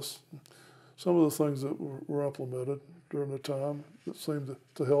like this. Some of the things that were implemented during the time that seemed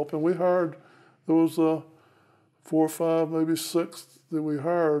to help. And we hired, there was 4 or 5, maybe 6 that we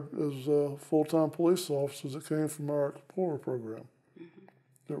hired as full-time police officers that came from our Explorer program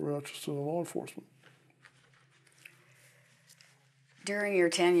that were interested in law enforcement. During your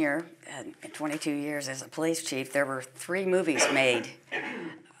tenure, 22 years as a police chief, there were 3 movies made,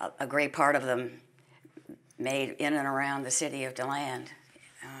 a great part of them made in and around the city of DeLand.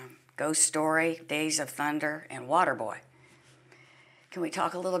 Ghost Story, Days of Thunder, and Waterboy. Can we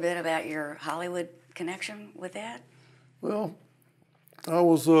talk a little bit about your Hollywood connection with that? Well, I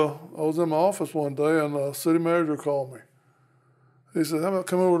was in my office one day and the city manager called me. He said, how about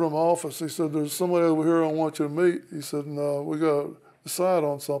come over to my office? He said, there's somebody over here I want you to meet. He said, no, we got to decide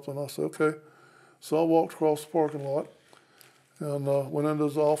on something. I said, okay. So I walked across the parking lot and went into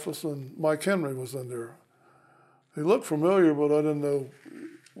his office, and Mike Henry was in there. He looked familiar, but I didn't know,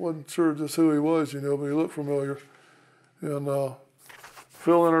 wasn't sure just who he was, but he looked familiar. And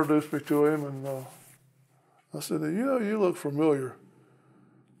Phil introduced me to him, and I said, you look familiar.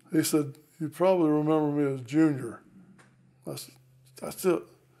 He said, you probably remember me as Junior. I said, that's it.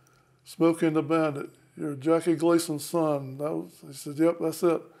 Smokey and the Bandit. You're Jackie Gleason's son. He said, yep, that's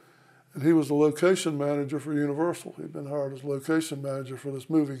it. And he was the location manager for Universal. He'd been hired as location manager for this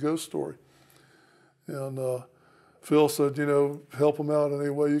movie, Ghost Story. And Phil said, help them out any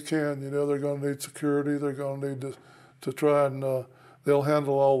way you can. They're going to need security. They're going to need to try and they'll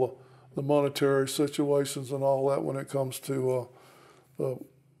handle all the monetary situations and all that when it comes to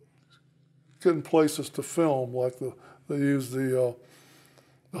getting places to film. Like they use the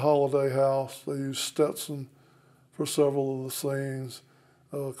Holiday House. They use Stetson for several of the scenes.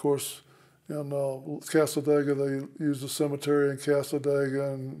 Of course, in Casadega, they used the cemetery in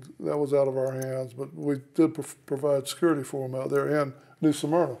Casadega, and that was out of our hands. But we did provide security for them out there, and New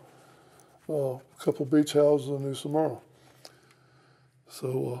Smyrna, a couple beach houses in New Smyrna.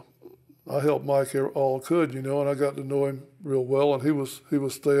 So I helped Mike all I could, you know, and I got to know him real well. And he was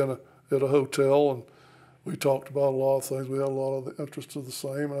staying at a hotel, and we talked about a lot of things. We had a lot of the interests of the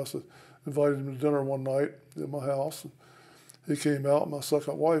same. And I said, invited him to dinner one night at my house. And he came out. My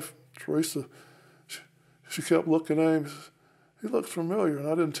second wife, Teresa, she kept looking at him. He looked familiar, and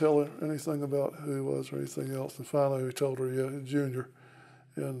I didn't tell her anything about who he was or anything else. And finally, we told her, yeah, Junior.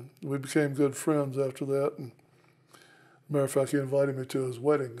 And we became good friends after that. And matter of fact, he invited me to his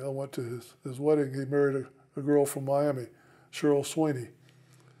wedding. I went to his wedding. He married a girl from Miami, Cheryl Sweeney.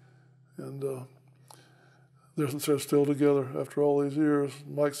 And they're still together after all these years.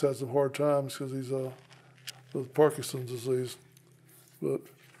 Mike's had some hard times because he's with Parkinson's disease. But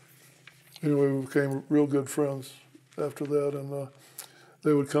anyway, we became real good friends after that. And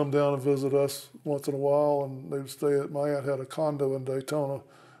they would come down and visit us once in a while, and they would stay at, my aunt had a condo in Daytona.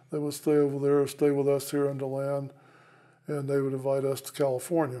 They would stay over there, stay with us here in DeLand, and they would invite us to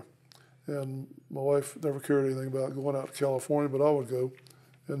California. And my wife never cared anything about going out to California, but I would go.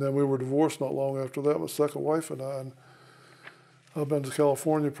 And then we were divorced not long after that, my second wife and I. And I've been to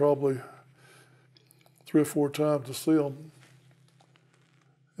California probably 3 or 4 times to see them.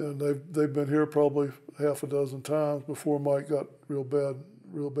 And they've been here probably half a dozen times before Mike got real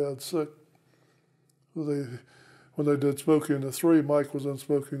bad sick. When they did Smokey and the Three, Mike was in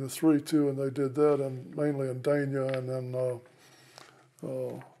Smokey and the Three too, and they did that, and mainly in Dania and then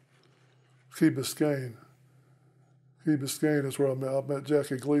Key Biscayne. Key Biscayne is where I met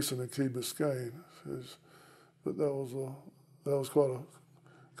Jackie Gleason in Key Biscayne. But that was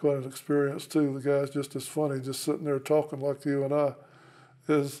quite an experience too. The guy's just as funny, just sitting there talking like you and I,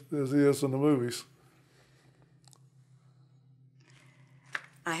 as he is in the movies.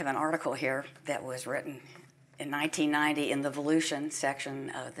 I have an article here that was written in 1990 in the Volusian section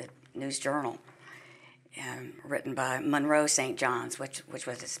of the News Journal, written by Monroe St. John's, which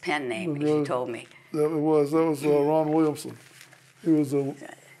was his pen name, as you told me. That was Ron Williamson. He was the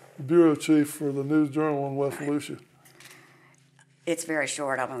bureau chief for the News Journal in West Volusia. It's very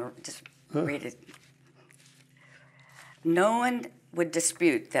short. I'm going to just read it. No one would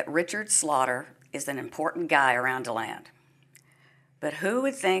dispute that Richard Slaughter is an important guy around DeLand. But who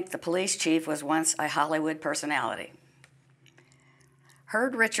would think the police chief was once a Hollywood personality?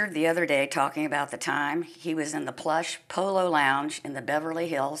 Heard Richard the other day talking about the time he was in the plush Polo Lounge in the Beverly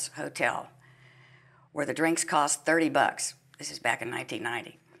Hills Hotel, where the drinks cost $30. This is back in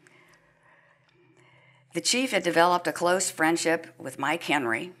 1990. The chief had developed a close friendship with Mike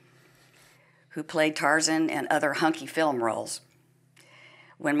Henry, who played Tarzan and other hunky film roles,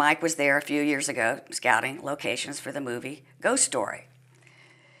 when Mike was there a few years ago scouting locations for the movie Ghost Story.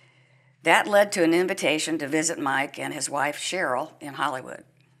 That led to an invitation to visit Mike and his wife Cheryl in Hollywood.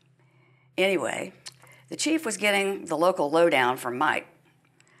 Anyway, the chief was getting the local lowdown from Mike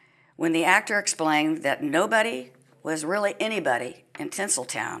when the actor explained that nobody was really anybody in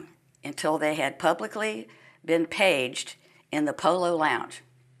Tinseltown until they had publicly been paged in the Polo Lounge.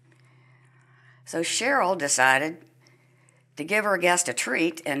 So Cheryl decided to give her guest a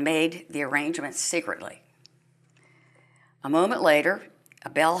treat and made the arrangements secretly. A moment later, a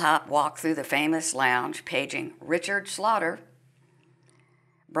bellhop walked through the famous lounge, paging Richard Slaughter,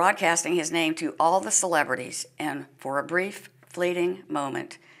 broadcasting his name to all the celebrities, and for a brief, fleeting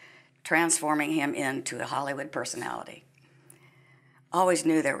moment, transforming him into a Hollywood personality. Always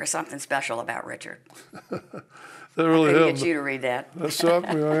knew there was something special about Richard. That really I couldn't happened. get you to read that. That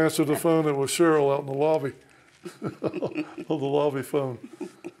shocked me. I answered the phone. It was Cheryl out in the lobby, on the lobby phone.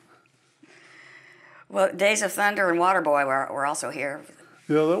 Well, Days of Thunder and Waterboy were also here.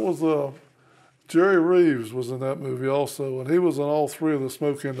 Yeah, that was Jerry Reeves was in that movie also, and he was in all 3 of the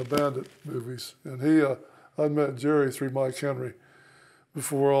Smokey and the Bandit movies. And I met Jerry through Mike Henry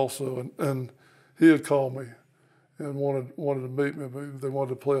before also, and he had called me and wanted to meet me. They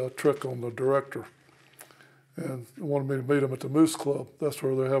wanted to play a trick on the director, and wanted me to meet him at the Moose Club. That's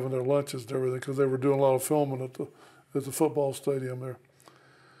where they're having their lunches and everything, because they were doing a lot of filming at the football stadium there.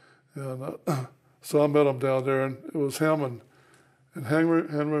 And so I met him down there, and it was him and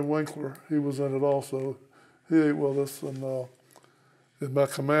Henry Winkler. He was in it also. He ate with us, and my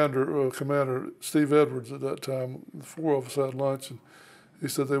commander Steve Edwards at that time. The 4 of us had lunch, and he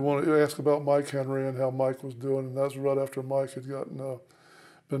said they wanted to ask about Mike Henry and how Mike was doing, and that was right after Mike had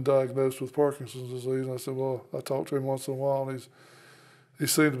been diagnosed with Parkinson's disease. And I said, well, I talk to him once in a while, and he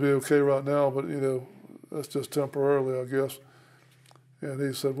seemed to be okay right now, but that's just temporarily, I guess. And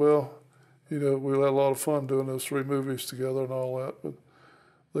he said, well, we had a lot of fun doing those 3 movies together and all that, but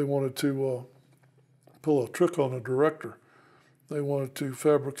they wanted to pull a trick on the director. They wanted to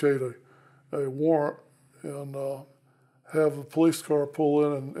fabricate a warrant and have a police car pull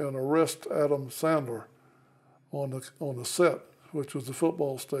in and arrest Adam Sandler on the set, which was the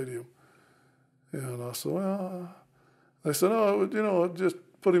football stadium. And I said, well, they said, oh, you know, just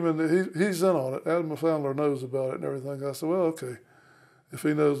put him in. He's in on it. Adam Sandler knows about it and everything. I said, well, okay, if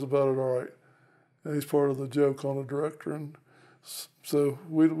he knows about it, all right. And he's part of the joke on the director, and so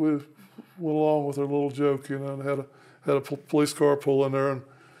we went along with our little joke, you know, and had a police car pull in there and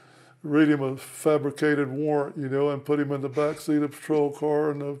read him a fabricated warrant, you know, and put him in the back seat of a patrol car,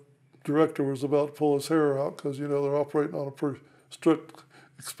 and the director was about to pull his hair out because, you know, they're operating on a pretty strict,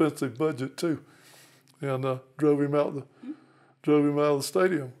 expensive budget too, and drove him out of the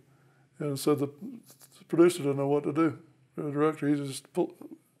stadium, and said the producer didn't know what to do. The director, he just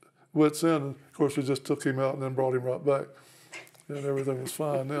wits in, and of course we just took him out and then brought him right back, and everything was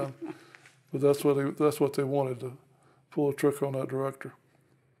fine then. But that's what they wanted, to pull a trick on that director.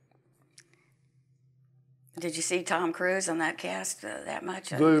 Did you see Tom Cruise on that cast that much?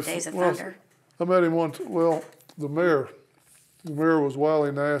 Days of Thunder? I met him once. Well, the mayor was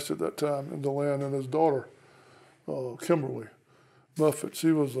Wiley Nash at that time in DeLand, and his daughter, Kimberly Muffet.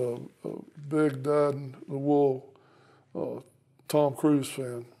 She was a big dyed-in-the-wool Tom Cruise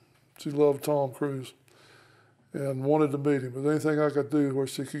fan. She loved Tom Cruise and wanted to meet him. But anything I could do where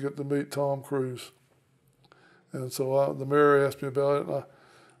she could get to meet Tom Cruise. And so the mayor asked me about it, and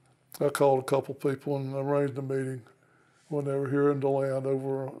I called a couple people and arranged a meeting when they were here in DeLand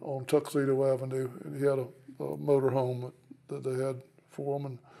over on Tuxedo Avenue. And he had a motorhome that they had for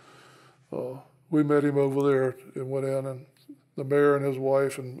him. And we met him over there and went in, and the mayor and his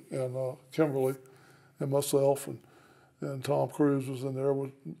wife and Kimberly and myself and Tom Cruise was in there.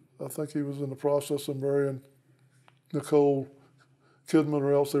 I think he was in the process of marrying Nicole Kidman,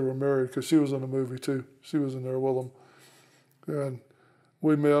 or else they were married, because she was in the movie too. She was in there with them. And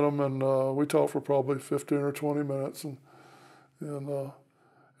we met him, and we talked for probably 15 or 20 minutes, and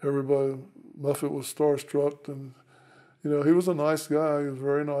everybody, Muffet was starstruck, and you know, he was a nice guy. He was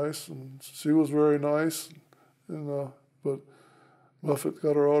very nice, and she was very nice, and but Muffet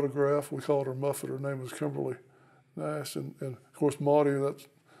got her autograph. We called her Muffet. Her name was Kimberly Nash, and of course Maudie, that's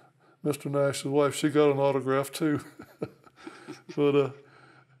Mr. Nash's wife, she got an autograph too. But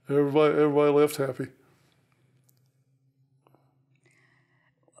everybody left happy.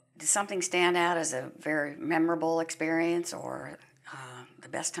 Did something stand out as a very memorable experience, or the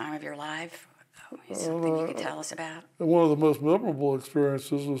best time of your life? Something you could tell us about? One of the most memorable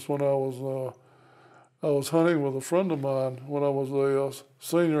experiences was when I was hunting with a friend of mine when I was a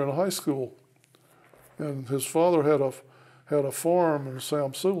senior in high school, and his father had a farm in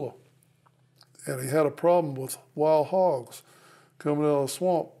Samsula, and he had a problem with wild hogs coming out of the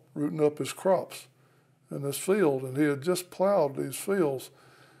swamp, rooting up his crops in this field, and he had just plowed these fields.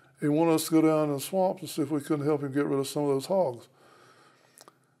 He wanted us to go down in the swamp and see if we couldn't help him get rid of some of those hogs.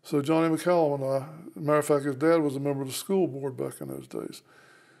 So Johnny McCallum and I, as a matter of fact, his dad was a member of the school board back in those days.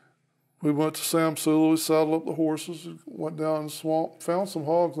 We went to Samsula, we saddled up the horses, went down in the swamp, found some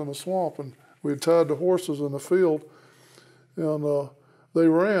hogs in the swamp, and we had tied the horses in the field, and they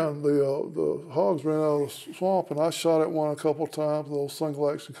ran, the hogs ran out of the swamp, and I shot at one a couple of times, the old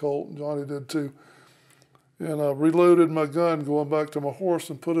single-action Colt, and Johnny did too. And I reloaded my gun going back to my horse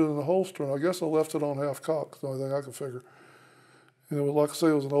and put it in the holster, and I guess I left it on half cock, the only thing I could figure. And it was, like I say,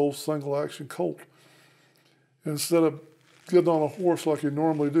 it was an old single-action Colt. And instead of getting on a horse like you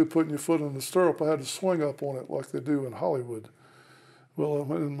normally do, putting your foot in the stirrup, I had to swing up on it like they do in Hollywood. Well,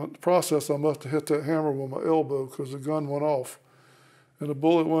 in the process, I must have hit that hammer with my elbow because the gun went off. And the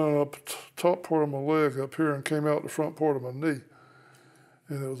bullet went up top part of my leg up here and came out the front part of my knee.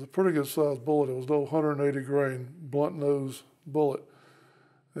 And it was a pretty good sized bullet. It was an old 180 grain blunt nose bullet.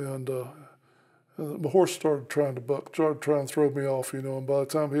 And my horse started trying to buck, started trying to throw me off, you know, and by the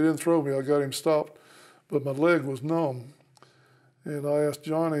time he didn't throw me, I got him stopped, but my leg was numb. And I asked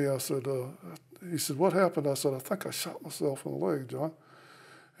Johnny, I said, he said, what happened? I said, I think I shot myself in the leg, John.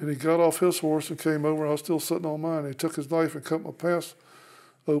 And he got off his horse and came over, and I was still sitting on mine. He took his knife and cut my pants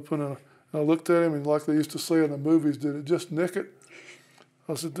open, and I looked at him, and like they used to say in the movies, did it just nick it?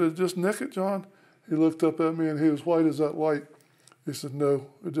 I said, did it just nick it, John? He looked up at me, and he was white as that light. He said, no,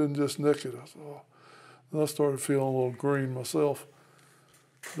 it didn't just nick it. I said, oh. And I started feeling a little green myself.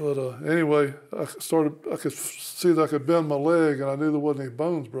 But anyway, I could see that I could bend my leg, and I knew there wasn't any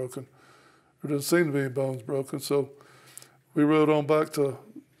bones broken. There didn't seem to be any bones broken. So we rode on back to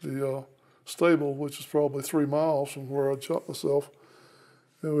the stable, which is probably 3 miles from where I'd shot myself.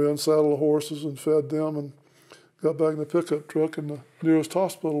 And we unsaddled the horses and fed them and got back in the pickup truck, and the nearest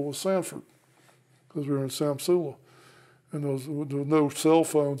hospital was Sanford, because we were in Samsula. And there was no cell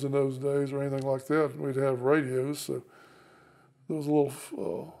phones in those days or anything like that. We'd have radios, so there was a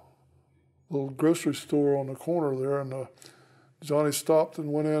little grocery store on the corner there, and Johnny stopped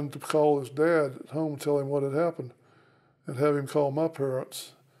and went in to call his dad at home and tell him what had happened, and have him call my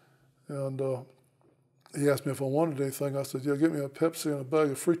parents. And he asked me if I wanted anything. I said, yeah, get me a Pepsi and a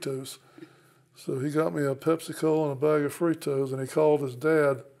bag of Fritos. So he got me a Pepsi Cola and a bag of Fritos, and he called his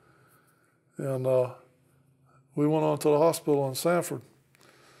dad, and we went on to the hospital in Sanford.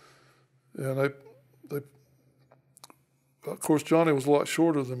 And of course, Johnny was a lot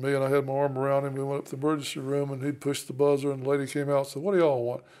shorter than me, and I had my arm around him. We went up to the emergency room, and he pushed the buzzer, and the lady came out and said, what do y'all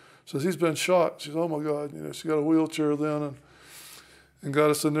want? Says, he's been shot. She said, oh, my God. She got a wheelchair then and got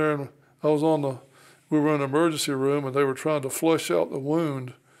us in there. And we were in the emergency room, and they were trying to flush out the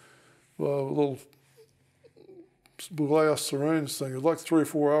wound with a little glass syringe thing. It was like 3 or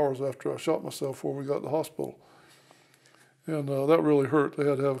 4 hours after I shot myself before we got to the hospital. And that really hurt. They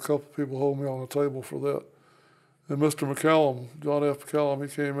had to have a couple of people hold me on the table for that. And Mr. McCallum, John F. McCallum,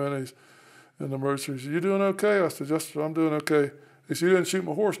 he came in, he's in the emergency. He said, you doing okay? I said, yes, sir, I'm doing okay. He said, you didn't shoot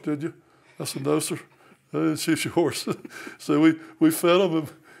my horse, did you? I said, no, sir, I didn't shoot your horse. So we fed them,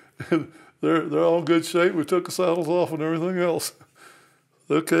 and they're all in good shape. We took the saddles off and everything else.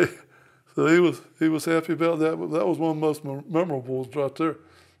 Okay, so he was happy about that, but that was one of the most memorable right there.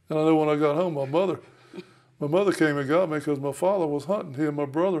 And I know when I got home, my mother came and got me because my father was hunting, he and my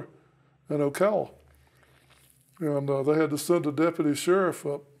brother in Ocala. And they had to send a deputy sheriff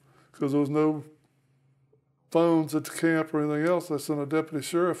up because there was no phones at the camp or anything else. They sent a deputy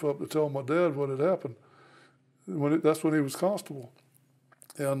sheriff up to tell my dad what had happened. That's when he was constable.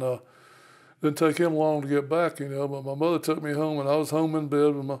 And didn't take him long to get back, but my mother took me home, and I was home in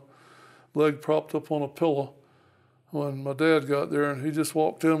bed with my leg propped up on a pillow when my dad got there, and he just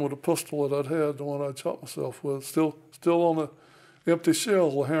walked in with a pistol that I'd had, the one I'd shot myself with, still on the empty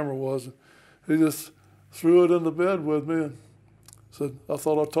shell the hammer was. He just threw it in the bed with me and said, I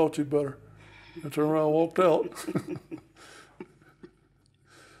thought I taught you better. And turned around and walked out.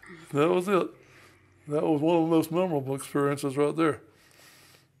 That was it. That was one of the most memorable experiences right there.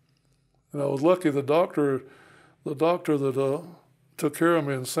 And I was lucky the doctor that took care of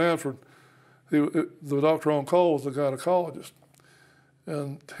me in Sanford, the doctor on call was the gynecologist.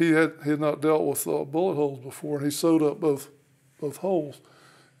 And he had not dealt with bullet holes before, and he sewed up both holes.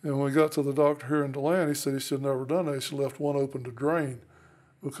 And when we got to the doctor here in DeLand, he said he should have never done that. He should have left one open to drain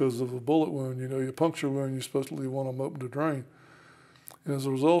because of a bullet wound. Your puncture wound, you're supposed to leave one of them open to drain. And as a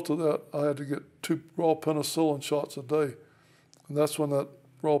result of that, I had to get 2 raw penicillin shots a day. And that's when that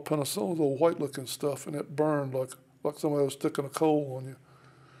raw penicillin was all white-looking stuff, and it burned like somebody was sticking a coal on you.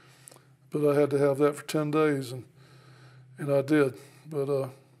 But I had to have that for 10 days, and I did. But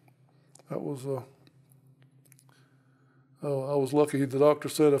that was... I was lucky. The doctor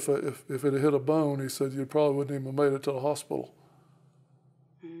said if it had hit a bone, he said you probably wouldn't even have made it to the hospital.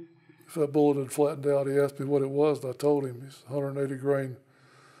 Mm-hmm. If that bullet had flattened out, he asked me what it was, and I told him. It's a 180 grain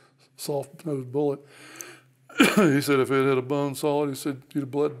soft-nosed bullet. He said if it hit a bone solid, he said you'd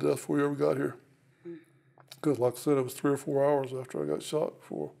have bled to death before you ever got here. Because like I said, it was 3 or 4 hours after I got shot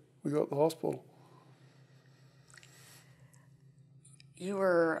before we got to the hospital. You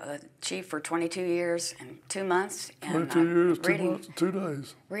were chief for 22 years and 2 months. 22 years, 2 months, and 2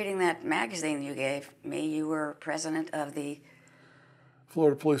 days. Reading that magazine you gave me, you were president of the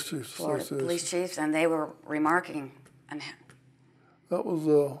Florida Police Chiefs Association. Police Chiefs, and they were remarking, and that was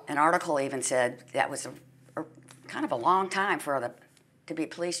an article even said that was a kind of a long time to be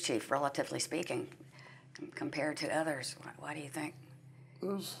police chief, relatively speaking, compared to others. Why do you think?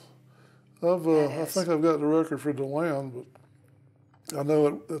 I think I've got the record for DeLand, but I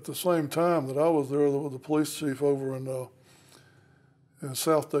know at the same time that I was there was a police chief over in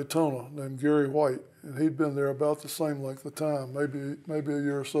South Daytona named Gary White, and he'd been there about the same length of time, maybe a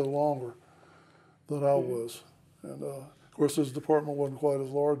year or so longer than I was. And of course, his department wasn't quite as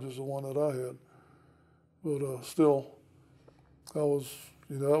large as the one that I had, but still, I was,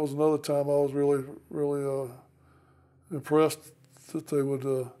 that was another time I was really impressed that they would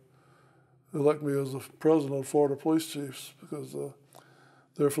elect me as the president of Florida Police Chiefs, because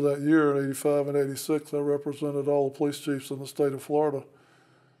there for that year in 85 and 86, I represented all the police chiefs in the state of Florida,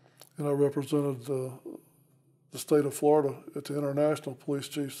 and I represented the state of Florida at the International Police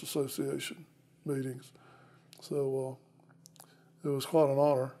Chiefs Association meetings. So it was quite an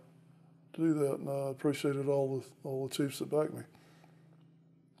honor to do that, and I appreciated all the chiefs that backed me.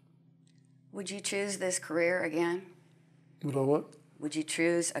 Would you choose this career again? Would I what? Would you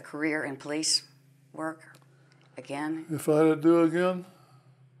choose a career in police work again? If I had to do it again,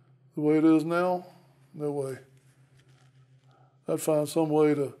 the way it is now, no way. I'd find some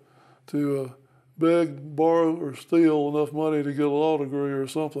way to beg, borrow, or steal enough money to get a law degree or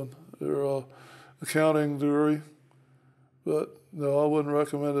something, or a accounting degree. But no, I wouldn't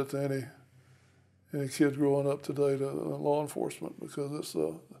recommend it to any kid growing up today to law enforcement, because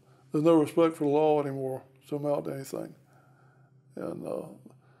there's no respect for the law anymore to amount to anything, and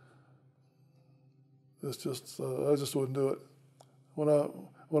it's just I just wouldn't do it. When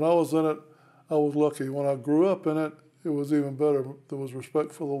I was in it, I was lucky. When I grew up in it, it was even better. There was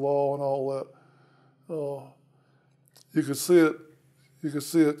respect for the law and all that. You could see it. You could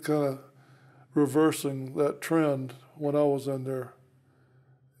see it kind of reversing that trend when I was in there,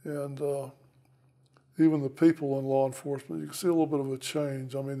 and even the people in law enforcement, you could see a little bit of a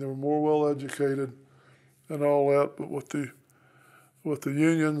change. I mean, they were more well educated and all that, but with the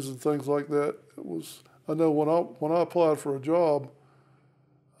unions and things like that, it was. I know when I applied for a job,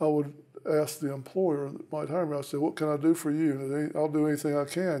 I would ask the employer that might hire me. I said, "What can I do for you? I'll do anything I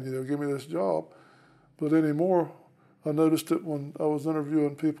can. Give me this job." But anymore, I noticed it when I was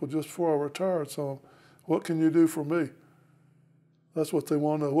interviewing people just before I retired. So, what can you do for me? That's what they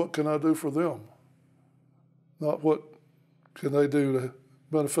want to know. What can I do for them? Not what can they do to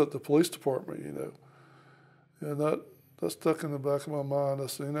benefit the police department, And that stuck in the back of my mind. I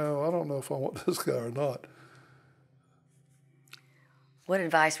said, I don't know if I want this guy or not. What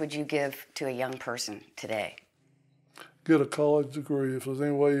advice would you give to a young person today? Get a college degree if there's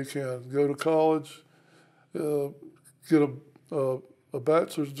any way you can. Go to college, get a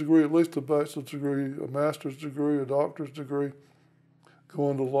bachelor's degree, at least a bachelor's degree, a master's degree, a doctor's degree. Go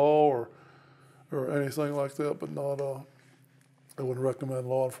into law or anything like that, but not. I wouldn't recommend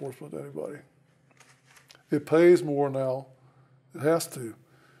law enforcement to anybody. It pays more now. It has to,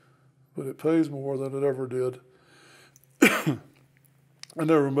 but it pays more than it ever did. I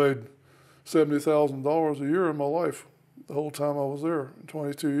never made $70,000 a year in my life the whole time I was there,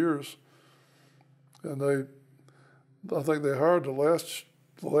 22 years. And I think they hired the last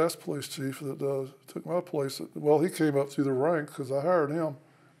police chief that took my place. Well, he came up through the ranks because I hired him.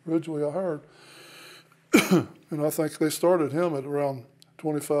 Originally, I hired. And I think they started him at around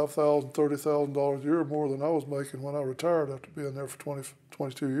 $25,000, $30,000 a year more than I was making when I retired after being there for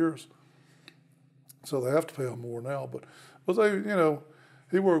 22 years. So they have to pay him more now. But they,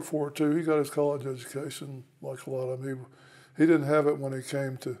 he worked for it too. He got his college education like a lot of them. He didn't have it when he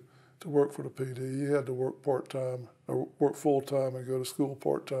came to work for the PD. He had to work part-time or work full-time and go to school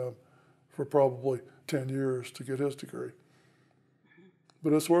part-time for probably 10 years to get his degree.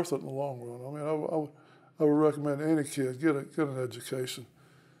 But it's worth it in the long run. I mean, I would recommend any kid get an education.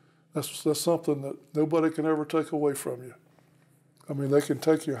 That's something that nobody can ever take away from you. I mean, they can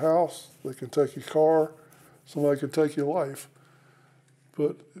take your house, they can take your car, somebody can take your life.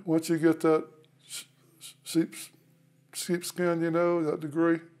 But once you get that sheepskin, that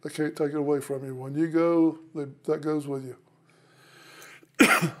degree, they can't take it away from you. When you go, that goes with you.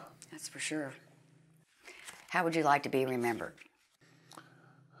 That's for sure. How would you like to be remembered?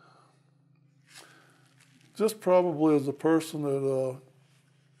 Just probably as a person that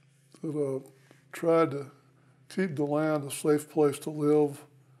tried to keep DeLand a safe place to live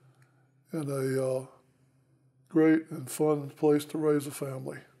and a great and fun place to raise a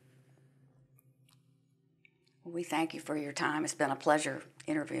family. Well, we thank you for your time. It's been a pleasure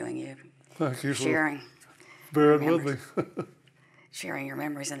interviewing you. Thank you for bearing with me. sharing your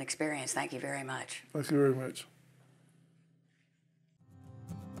memories and experience. Thank you very much. Thank you very much.